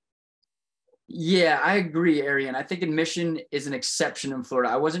 Yeah, I agree, Arian. I think admission is an exception in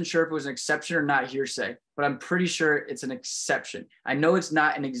Florida. I wasn't sure if it was an exception or not hearsay, but I'm pretty sure it's an exception. I know it's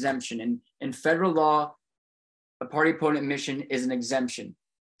not an exemption. In federal law, a party opponent admission is an exemption.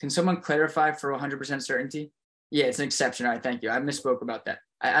 Can someone clarify for 100% certainty? Yeah, it's an exception. All right, thank you. I misspoke about that.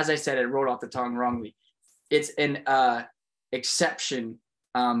 As I said, it rolled off the tongue wrongly. It's an exception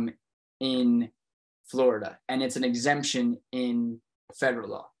in Florida, and it's an exemption in federal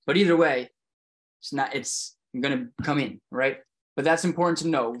law. But either way, it's going to come in, right? But that's important to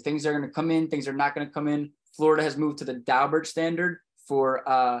know. Things are going to come in, things are not going to come in. Florida has moved to the Daubert standard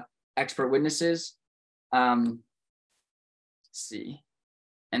for expert witnesses. Let's see.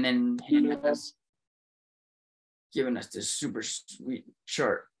 And then Hannah has given us this super sweet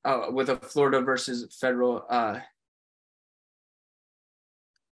chart with a Florida versus federal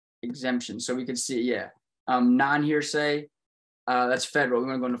exemption. So we can see, yeah, non-hearsay, that's federal. We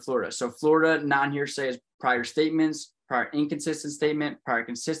want to go into Florida. So Florida non-hearsay is prior statements, prior inconsistent statement, prior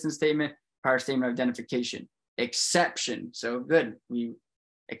consistent statement, prior statement of identification. Exception. So good. We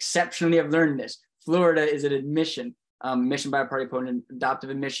exceptionally have learned this. Florida is an admission. Admission by a party opponent, adoptive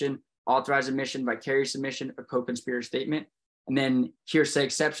admission, authorized admission, vicarious admission, a co-conspirator statement. And then hearsay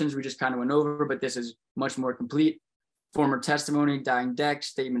exceptions, we just kind of went over, but this is much more complete. Former testimony, dying deck,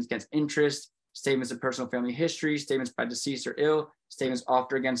 statements against interest, statements of personal family history, statements by deceased or ill, statements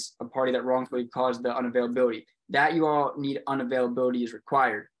offered against a party that wrongfully caused the unavailability. That you all need unavailability is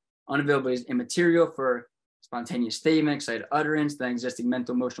required. Unavailability is immaterial for spontaneous statement, excited utterance, then existing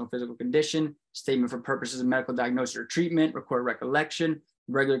mental, emotional, physical condition, statement for purposes of medical diagnosis or treatment, recorded recollection,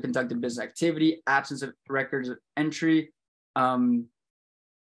 regular conducted business activity, absence of records of entry,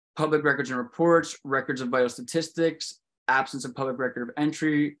 public records and reports, records of vital statistics, absence of public record of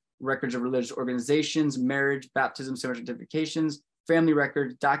entry, records of religious organizations, marriage, baptism, similar certifications, family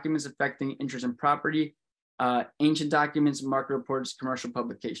records, documents affecting interest and property, ancient documents, market reports, commercial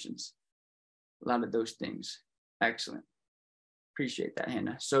publications. A lot of those things. Excellent. Appreciate that,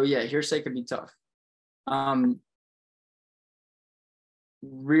 Hannah. So yeah, hearsay could be tough.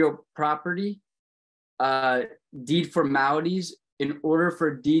 Real property, deed formalities. In order for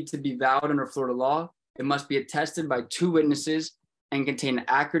a deed to be valid under Florida law, it must be attested by 2 witnesses and contain an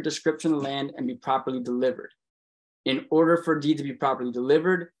accurate description of the land and be properly delivered. In order for a deed to be properly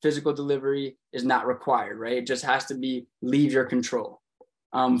delivered, physical delivery is not required, right? It just has to be leave your control.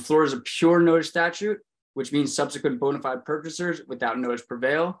 Florida is a pure notice statute. which means subsequent bona fide purchasers without notice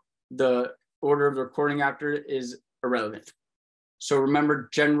prevail. The order of the recording after is irrelevant. So remember,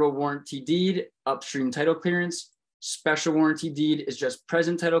 general warranty deed, upstream title clearance. Special warranty deed is just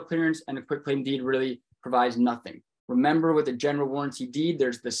present title clearance, and a quitclaim deed really provides nothing. Remember, with a general warranty deed,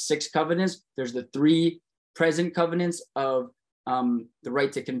 there's the 6 covenants. There's the 3 present covenants of the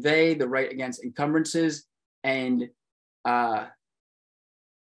right to convey, the right against encumbrances, and the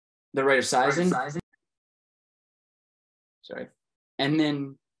right of sizing. Sorry. And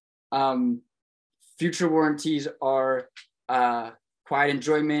then future warranties are quiet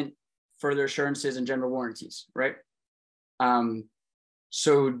enjoyment, further assurances, and general warranties, right?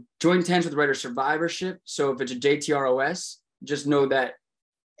 So joint tenants with right of survivorship. So if it's a JTROS, just know that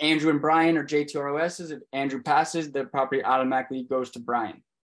Andrew and Brian are JTROSs. If Andrew passes, the property automatically goes to Brian.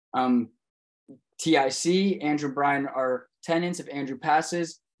 TIC, Andrew and Brian are tenants. If Andrew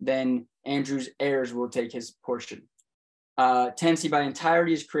passes, then Andrew's heirs will take his portion. Tenancy by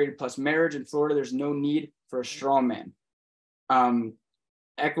entirety is created plus marriage. In Florida, there's no need for a straw man.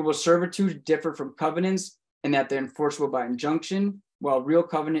 Equitable servitudes differ from covenants in that they're enforceable by injunction, while real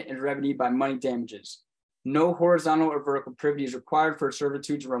covenant is remedied by money damages. No horizontal or vertical privity is required for a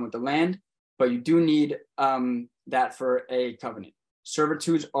servitude to run with the land, but you do need that for a covenant.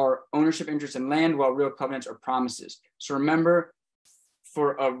 Servitudes are ownership interest in land, while real covenants are promises. So remember,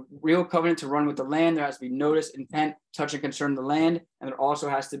 for a real covenant to run with the land, there has to be notice, intent, touch, and concern the land, and there also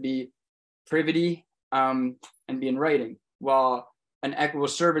has to be privity and be in writing. While an equitable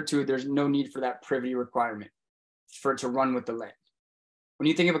servitude, there's no need for that privity requirement for it to run with the land. When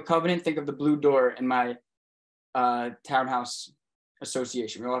you think of a covenant, think of the blue door in my townhouse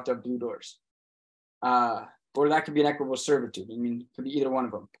association. We all have to have blue doors. Or that could be an equitable servitude. I mean, it could be either one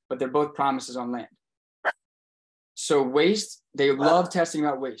of them, but they're both promises on land. So waste, they love testing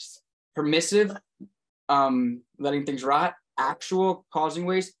about waste. Permissive, letting things rot. Actual, causing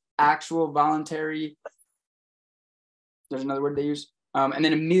waste. Actual, voluntary. There's another word they use. And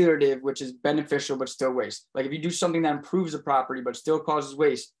then ameliorative, which is beneficial but still waste. Like if you do something that improves the property but still causes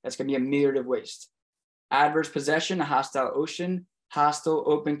waste, that's going to be ameliorative waste. Adverse possession, a hostile ocean. Hostile,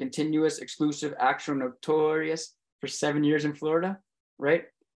 open, continuous, exclusive, actual, notorious for 7 years in Florida, right?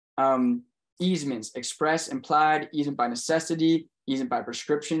 Easements, express, implied, easement by necessity, easement by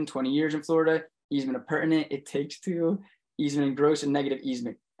prescription, 20 years in Florida. Easement appurtenant, it takes 2. Easement in gross and negative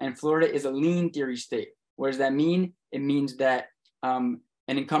easement. And Florida is a lien theory state. What does that mean? It means that an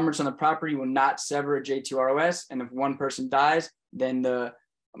encumbrance on the property will not sever a JTROS, and if one person dies, then the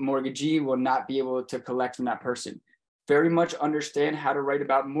mortgagee will not be able to collect from that person. Very much understand how to write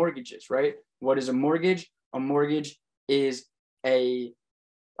about mortgages, right? What is a mortgage? A mortgage is a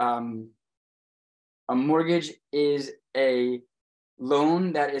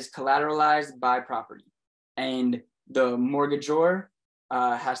loan that is collateralized by property, and the mortgagor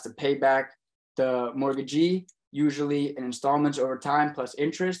has to pay back the mortgagee, usually in installments over time plus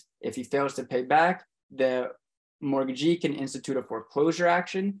interest. If he fails to pay back, the mortgagee can institute a foreclosure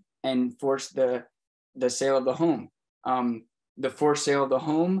action and force the sale of the home. The forced sale of the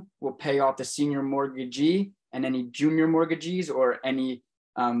home will pay off the senior mortgagee, and any junior mortgagees or any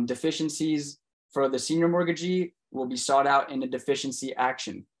deficiencies for the senior mortgagee will be sought out in a deficiency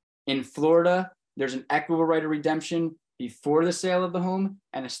action. In Florida, there's an equitable right of redemption before the sale of the home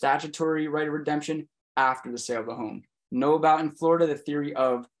and a statutory right of redemption after the sale of the home. Know about in Florida the theory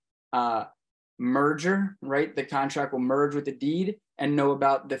of merger, right? The contract will merge with the deed, and know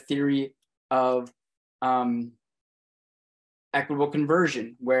about the theory of equitable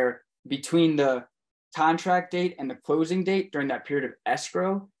conversion, where between the contract date and the closing date during that period of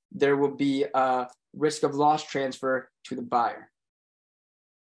escrow, there will be a risk of loss transfer to the buyer.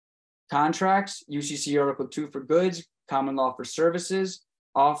 Contracts, UCC Article 2 for goods, common law for services,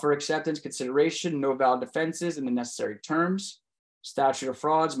 offer, acceptance, consideration, no valid defenses in the necessary terms. Statute of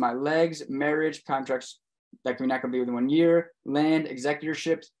frauds, my legs, marriage, contracts that can not be within 1 year, land,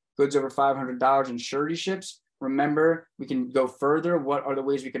 executorships, goods over $500 and suretyships. Remember, we can go further. What are the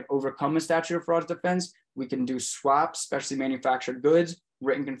ways we can overcome a statute of frauds defense? We can do swaps, specially manufactured goods,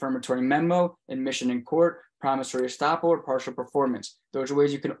 written confirmatory memo, admission in court, promissory estoppel, or partial performance. Those are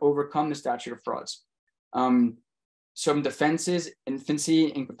ways you can overcome the statute of frauds. Some defenses: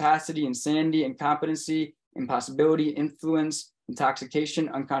 infancy, incapacity, insanity, incompetency, impossibility, influence, intoxication,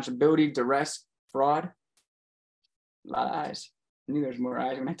 unconscionability, duress, fraud. A lot of eyes. I knew there's more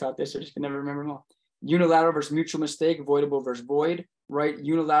eyes when I taught this. I just could never remember them all. Unilateral versus mutual mistake, voidable versus void, right?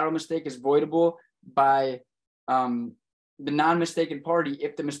 Unilateral mistake is voidable by the non-mistaken party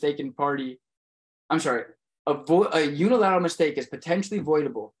if the mistaken party, a unilateral mistake is potentially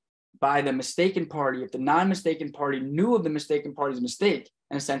voidable by the mistaken party if the non-mistaken party knew of the mistaken party's mistake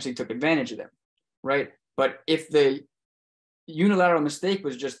and essentially took advantage of them, right? But if the unilateral mistake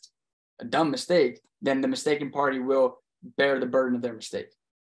was just a dumb mistake, then the mistaken party will bear the burden of their mistake.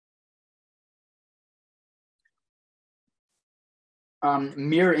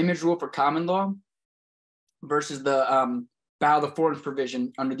 Mirror image rule for common law versus the bow the forms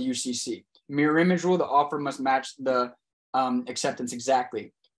provision under the UCC. Mirror image rule, the offer must match the acceptance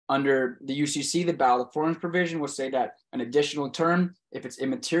exactly. Under the UCC, the bow the forms provision will say that an additional term, if it's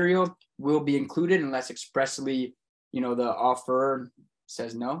immaterial, will be included unless expressly, the offeror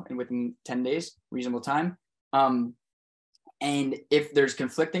says no, and within 10 days, reasonable time. And if there's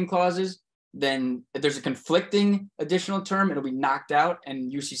conflicting clauses, then if there's a conflicting additional term, it'll be knocked out and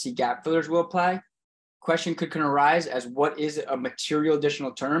UCC gap fillers will apply. Question can arise as what is a material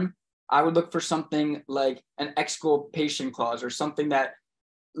additional term? I would look for something like an exculpation clause or something that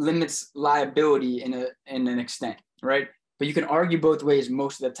limits liability in an extent, right? But you can argue both ways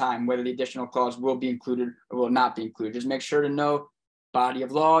most of the time whether the additional clause will be included or will not be included. Just make sure to know body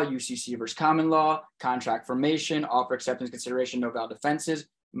of law, UCC versus common law, contract formation, offer acceptance consideration, no valid defenses.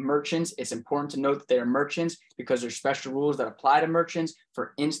 Merchants, it's important to note that they are merchants because there's special rules that apply to merchants.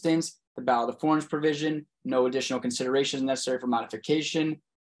 For instance, the bow the forms provision, no additional considerations necessary for modification.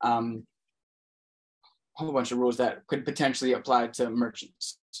 A whole bunch of rules that could potentially apply to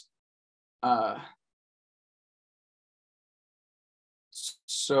merchants. We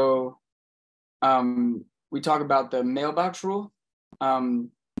talk about the mailbox rule,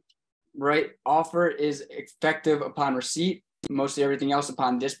 right? Offer is effective upon receipt, mostly everything else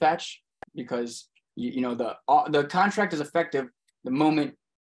upon dispatch, because the contract is effective the moment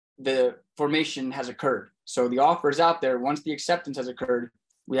the formation has occurred. So the offer is out there. Once the acceptance has occurred,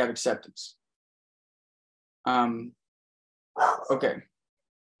 we have acceptance. Okay.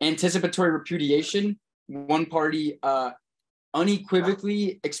 Anticipatory repudiation. One party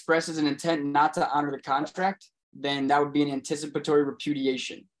unequivocally expresses an intent not to honor the contract, then that would be an anticipatory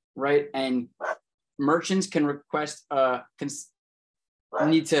repudiation, right? And merchants can request,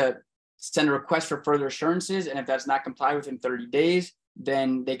 need to send a request for further assurances, and if that's not complied within 30 days,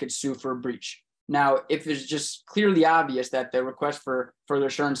 then they could sue for a breach. Now, if it's just clearly obvious that the request for further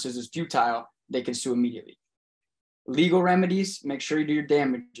assurances is futile, they can sue immediately. Legal remedies, make sure you do your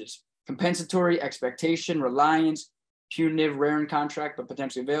damages. Compensatory, expectation, reliance, punitive, rare in contract, but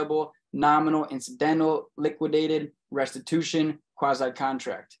potentially available, nominal, incidental, liquidated, restitution,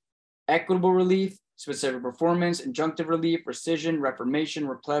 quasi-contract. Equitable relief, specific performance, injunctive relief, rescission, reformation,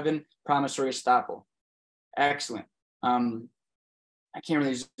 replevin, promissory estoppel. Excellent. I can't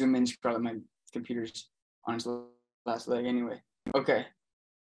really zoom in because my computer's on its last leg anyway. Okay.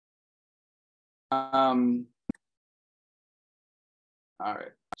 All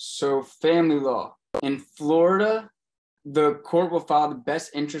right. So family law. In Florida, the court will follow the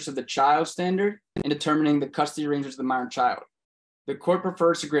best interest of the child standard in determining the custody arrangements of the minor child. The court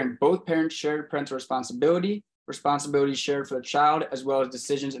prefers to grant both parents shared parental responsibility shared for the child, as well as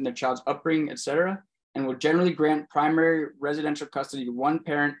decisions in their child's upbringing, etc., and will generally grant primary residential custody to one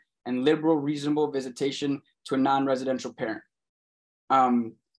parent and liberal, reasonable visitation to a non-residential parent.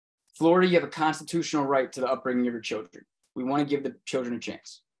 Florida, you have a constitutional right to the upbringing of your children. We want to give the children a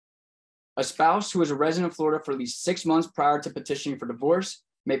chance. A spouse who is a resident of Florida for at least 6 months prior to petitioning for divorce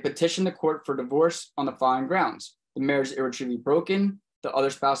may petition the court for divorce on the following grounds. The marriage is irretrievably broken. The other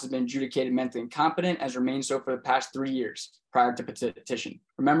spouse has been adjudicated mentally incompetent, as remained so for the past 3 years prior to petition.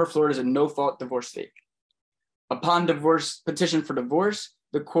 Remember, Florida is a no-fault divorce state. Upon petition for divorce,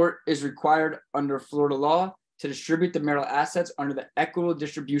 the court is required under Florida law to distribute the marital assets under the equitable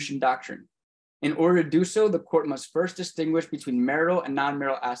distribution doctrine. In order to do so, the court must first distinguish between marital and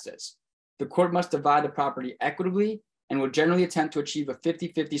non-marital assets. The court must divide the property equitably and will generally attempt to achieve a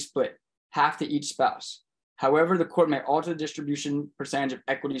 50-50 split, half to each spouse. However, the court may alter the distribution percentage if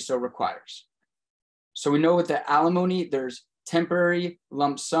equity so requires. So we know with the alimony, there's temporary,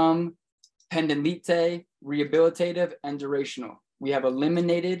 lump sum, pendent lite, rehabilitative, and durational. We have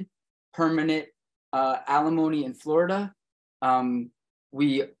eliminated permanent alimony in Florida.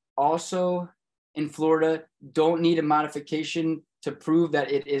 We also, in Florida, don't need a modification to prove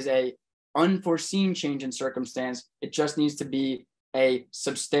that it is a unforeseen change in circumstance. It just needs to be a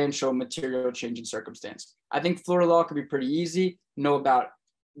substantial material change in circumstance. I think Florida law could be pretty easy. Know about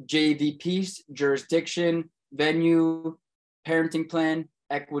JVPs, jurisdiction, venue, parenting plan,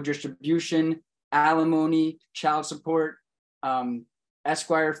 equitable distribution, alimony, child support,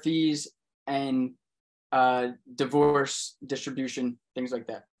 esquire fees, and divorce distribution, things like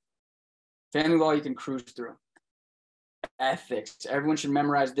that. Family law you can cruise through. ethics. Everyone should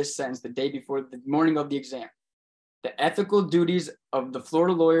memorize this sentence the day before the morning of the exam. The ethical duties of the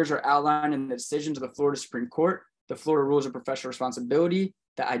Florida lawyers are outlined in the decisions of the Florida Supreme Court, the Florida Rules of Professional Responsibility,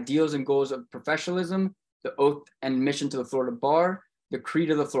 the ideals and goals of professionalism, the oath and mission to the Florida Bar, the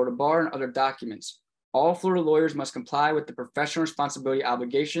creed of the Florida Bar, and other documents. All Florida lawyers must comply with the professional responsibility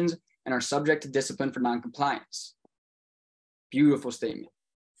obligations and are subject to discipline for noncompliance. Beautiful statement.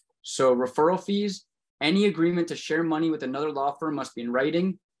 So referral fees, any agreement to share money with another law firm must be in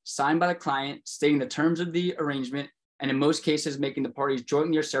writing, signed by the client, stating the terms of the arrangement, and in most cases, making the parties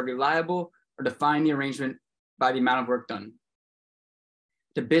jointly or severally liable or define the arrangement by the amount of work done.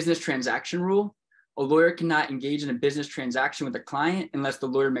 The business transaction rule, a lawyer cannot engage in a business transaction with a client unless the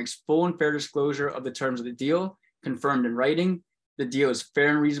lawyer makes full and fair disclosure of the terms of the deal, confirmed in writing, the deal is fair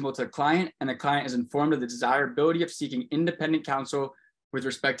and reasonable to the client, and the client is informed of the desirability of seeking independent counsel with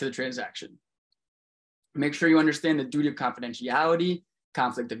respect to the transaction. Make sure you understand the duty of confidentiality,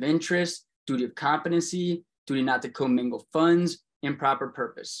 conflict of interest, duty of competency, duty not to commingle funds, improper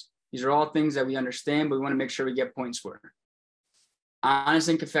purpose. These are all things that we understand, but we want to make sure we get points for. Honest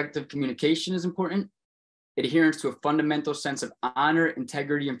and effective communication is important. Adherence to a fundamental sense of honor,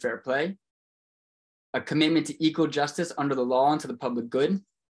 integrity, and fair play. A commitment to equal justice under the law and to the public good.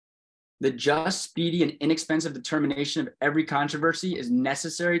 The just, speedy, and inexpensive determination of every controversy is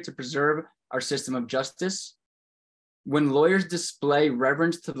necessary to preserve our system of justice. When lawyers display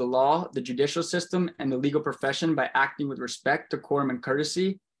reverence to the law, the judicial system, and the legal profession by acting with respect, decorum, and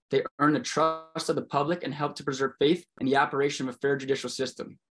courtesy, they earn the trust of the public and help to preserve faith in the operation of a fair judicial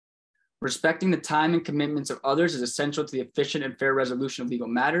system. Respecting the time and commitments of others is essential to the efficient and fair resolution of legal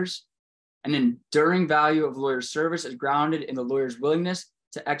matters. An enduring value of lawyer service is grounded in the lawyer's willingness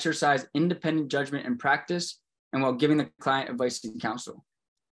to exercise independent judgment and practice, and while giving the client advice and counsel.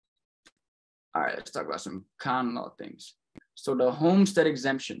 All right, let's talk about some common law things. So the homestead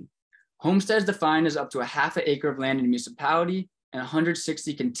exemption. Homestead is defined as up to a half an acre of land in a municipality and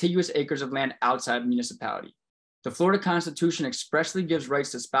 160 contiguous acres of land outside the municipality. The Florida Constitution expressly gives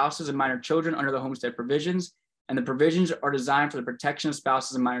rights to spouses and minor children under the homestead provisions, and the provisions are designed for the protection of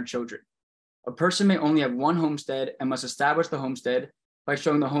spouses and minor children. A person may only have one homestead and must establish the homestead by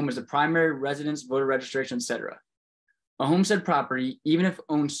showing the home as the primary residence, voter registration, etc. A homestead property, even if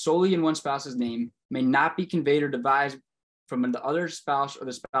owned solely in one spouse's name, may not be conveyed or devised from the other spouse or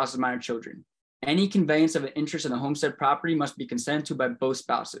the spouse's minor children. Any conveyance of an interest in the homestead property must be consented to by both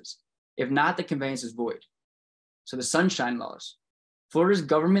spouses. If not, the conveyance is void. So the sunshine laws. Florida's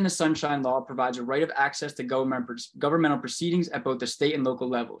government and sunshine law provides a right of access to governmental proceedings at both the state and local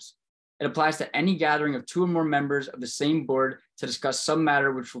levels. It applies to any gathering of two or more members of the same board to discuss some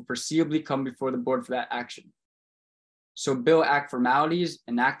matter which will foreseeably come before the board for that action. So bill act formalities,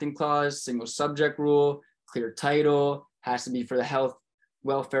 enacting clause, single subject rule, clear title, has to be for the health,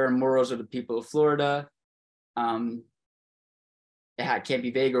 welfare, and morals of the people of Florida. It can't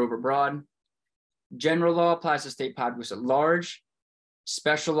be vague or overbroad. General law applies to state populace at large.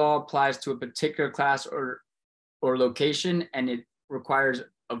 Special law applies to a particular class or location, and it requires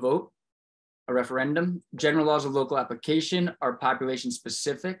a vote, a referendum. General laws of local application are population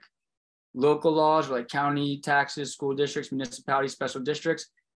specific. Local laws are like county taxes, school districts, municipalities, special districts.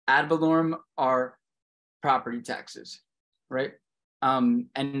 Ad valorem are property taxes, right?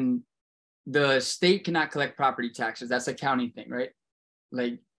 And the state cannot collect property taxes. That's a county thing, right?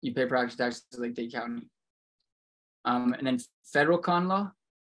 Like you pay property taxes like Dade County. And then federal con law,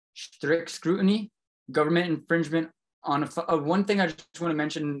 strict scrutiny, government infringement on one thing I just want to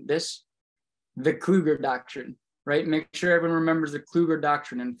mention this, the Kluger Doctrine, right? Make sure everyone remembers the Kluger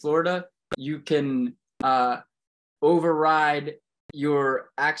Doctrine. In Florida, you can override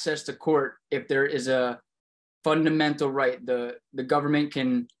your access to court if there is a fundamental right. The government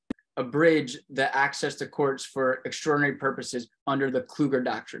can abridge the access to courts for extraordinary purposes under the Kluger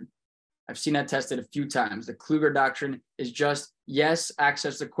Doctrine. I've seen that tested a few times. The Kluger Doctrine is just, yes,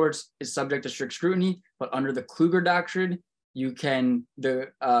 access to courts is subject to strict scrutiny, but under the Kluger Doctrine, the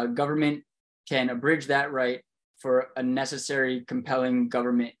government can abridge that right for a necessary, compelling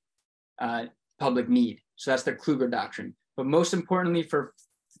government public need. So that's the Kluger Doctrine. But most importantly for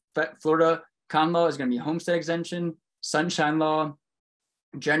Florida, con law is going to be homestead exemption, sunshine law,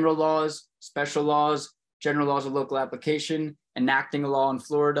 general laws, special laws, general laws of local application, enacting a law in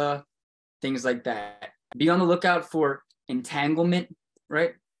Florida, things like that. Be on the lookout for entanglement,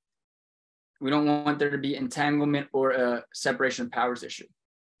 right? We don't want there to be entanglement or a separation of powers issue.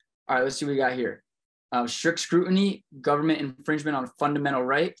 All right, let's see what we got here. Strict scrutiny, government infringement on a fundamental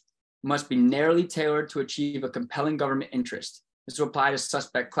right must be narrowly tailored to achieve a compelling government interest. This will apply to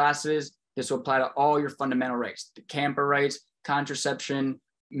suspect classes, This will apply to all your fundamental rights, the camper rights, contraception,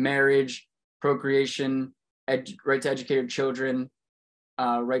 marriage, procreation, right to educate your children,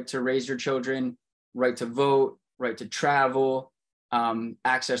 right to raise your children, right to vote, right to travel,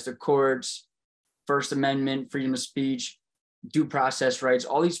 access to courts, First Amendment, freedom of speech, due process rights.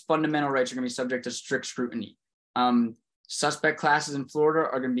 All these fundamental rights are going to be subject to strict scrutiny. Suspect classes in Florida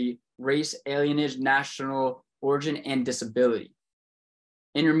are going to be race, alienage, national origin, and disability.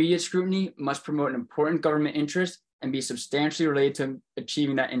 Intermediate scrutiny must promote an important government interest and be substantially related to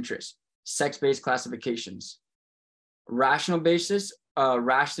achieving that interest. Sex-based classifications. Rational basis,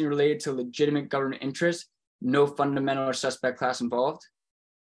 rationally related to legitimate government interest, no fundamental or suspect class involved.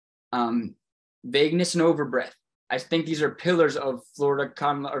 Vagueness and overbreadth. I think these are pillars of Florida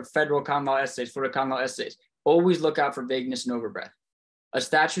or federal common law essays, Florida common law essays. Always look out for vagueness and overbreadth. A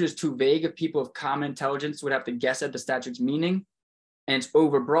statute is too vague if people of common intelligence would have to guess at the statute's meaning, and it's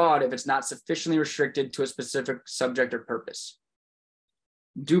overbroad if it's not sufficiently restricted to a specific subject or purpose.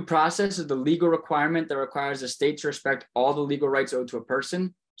 Due process is the legal requirement that requires the state to respect all the legal rights owed to a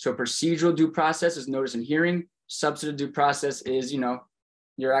person. So procedural due process is notice and hearing. Substantive due process is,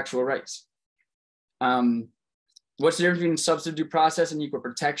 your actual rights. What's the difference between substantive due process and equal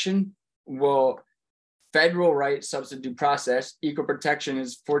protection? Well, federal right, substantive due process, equal protection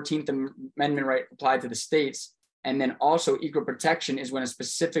is 14th Amendment right applied to the states. And then also equal protection is when a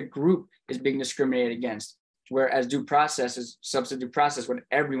specific group is being discriminated against, whereas due process is substantive due process when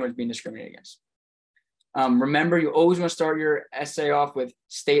everyone's being discriminated against. Remember, you always want to start your essay off with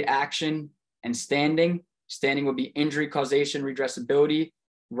state action and standing. Standing will be injury, causation, redressability,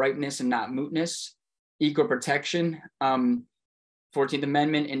 ripeness, and not mootness. Equal protection, 14th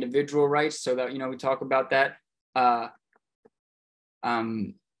Amendment, individual rights, so that, we talk about that.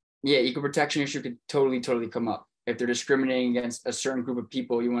 Equal protection issue could totally come up. If they're discriminating against a certain group of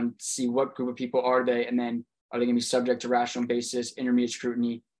people, you want to see what group of people are they, and then are they going to be subject to rational basis, intermediate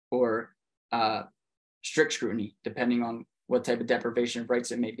scrutiny, or strict scrutiny, depending on what type of deprivation of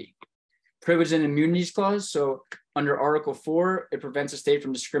rights it may be. Privilege and immunities clause. So under Article 4, it prevents a state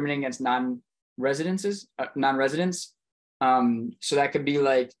from discriminating against non-residents. So that could be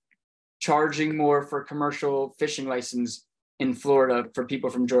like charging more for a commercial fishing license in Florida for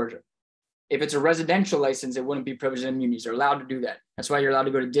people from Georgia. If it's a residential license, it wouldn't be privileged and immunities. They're allowed to do that. That's why you're allowed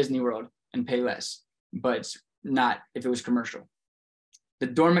to go to Disney World and pay less, but it's not if it was commercial. The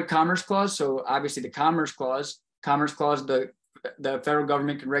dormant commerce clause. So obviously the commerce clause, the federal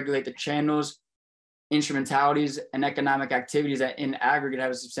government can regulate the channels, instrumentalities, and economic activities that in aggregate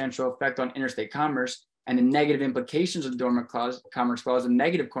have a substantial effect on interstate commerce. And the negative implications of the dormant commerce clause, the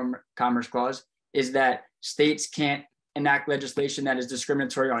negative commerce clause, is that states can't enact legislation that is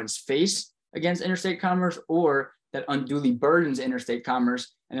discriminatory on its face against interstate commerce, or that unduly burdens interstate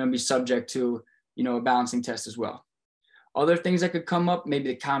commerce, and it'll be subject to, a balancing test as well. Other things that could come up, maybe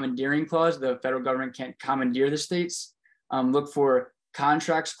the commandeering clause. The federal government can't commandeer the states. Look for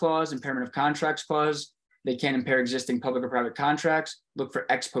contracts clause, impairment of contracts clause. They can't impair existing public or private contracts. Look for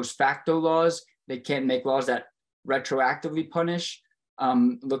ex post facto laws. They can't make laws that retroactively punish.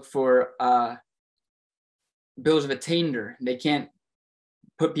 Look for bills of attainder. They can't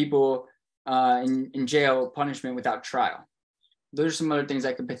put people in jail punishment without trial. Those are some other things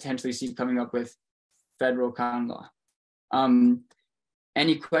I could potentially see coming up with federal common law.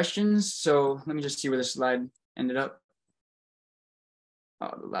 Any questions? So let me just see where the slide ended up.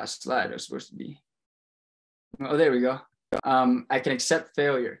 Oh, the last slide was supposed to be. Oh, there we go. I can accept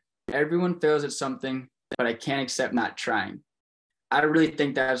failure. Everyone fails at something, but I can't accept not trying. I really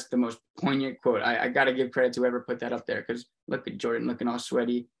think that's the most poignant quote. I got to give credit to whoever put that up there, because look at Jordan looking all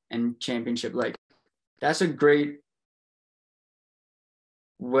sweaty and championship-like. That's a great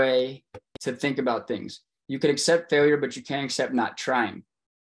way to think about things. You could accept failure, but you can't accept not trying.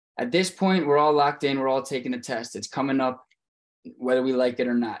 At this point, we're all locked in. We're all taking the test. It's coming up, whether we like it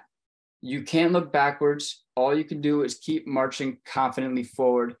or not. You can't look backwards. All you can do is keep marching confidently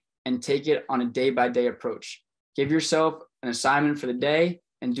forward and take it on a day-by-day approach. Give yourself an assignment for the day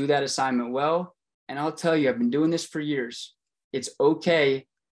and do that assignment well. And I'll tell you, I've been doing this for years. It's okay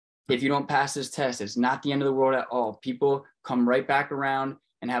if you don't pass this test. It's not the end of the world at all. People come right back around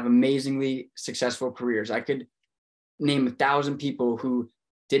and have amazingly successful careers. I could name 1,000 people who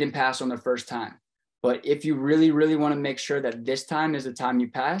didn't pass on their first time. But if you really, really want to make sure that this time is the time you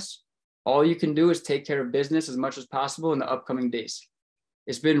pass, all you can do is take care of business as much as possible in the upcoming days.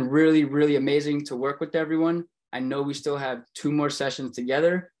 It's been really, really amazing to work with everyone. I know we still have 2 more sessions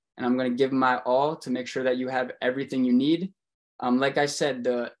together, and I'm going to give my all to make sure that you have everything you need. Like I said,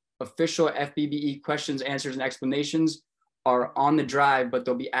 the official FBBE questions, answers, and explanations are on the drive, but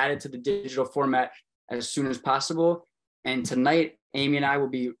they'll be added to the digital format as soon as possible. And tonight, Amy and I will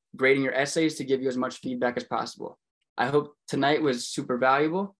be grading your essays to give you as much feedback as possible. I hope tonight was super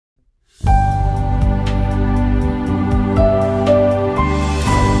valuable.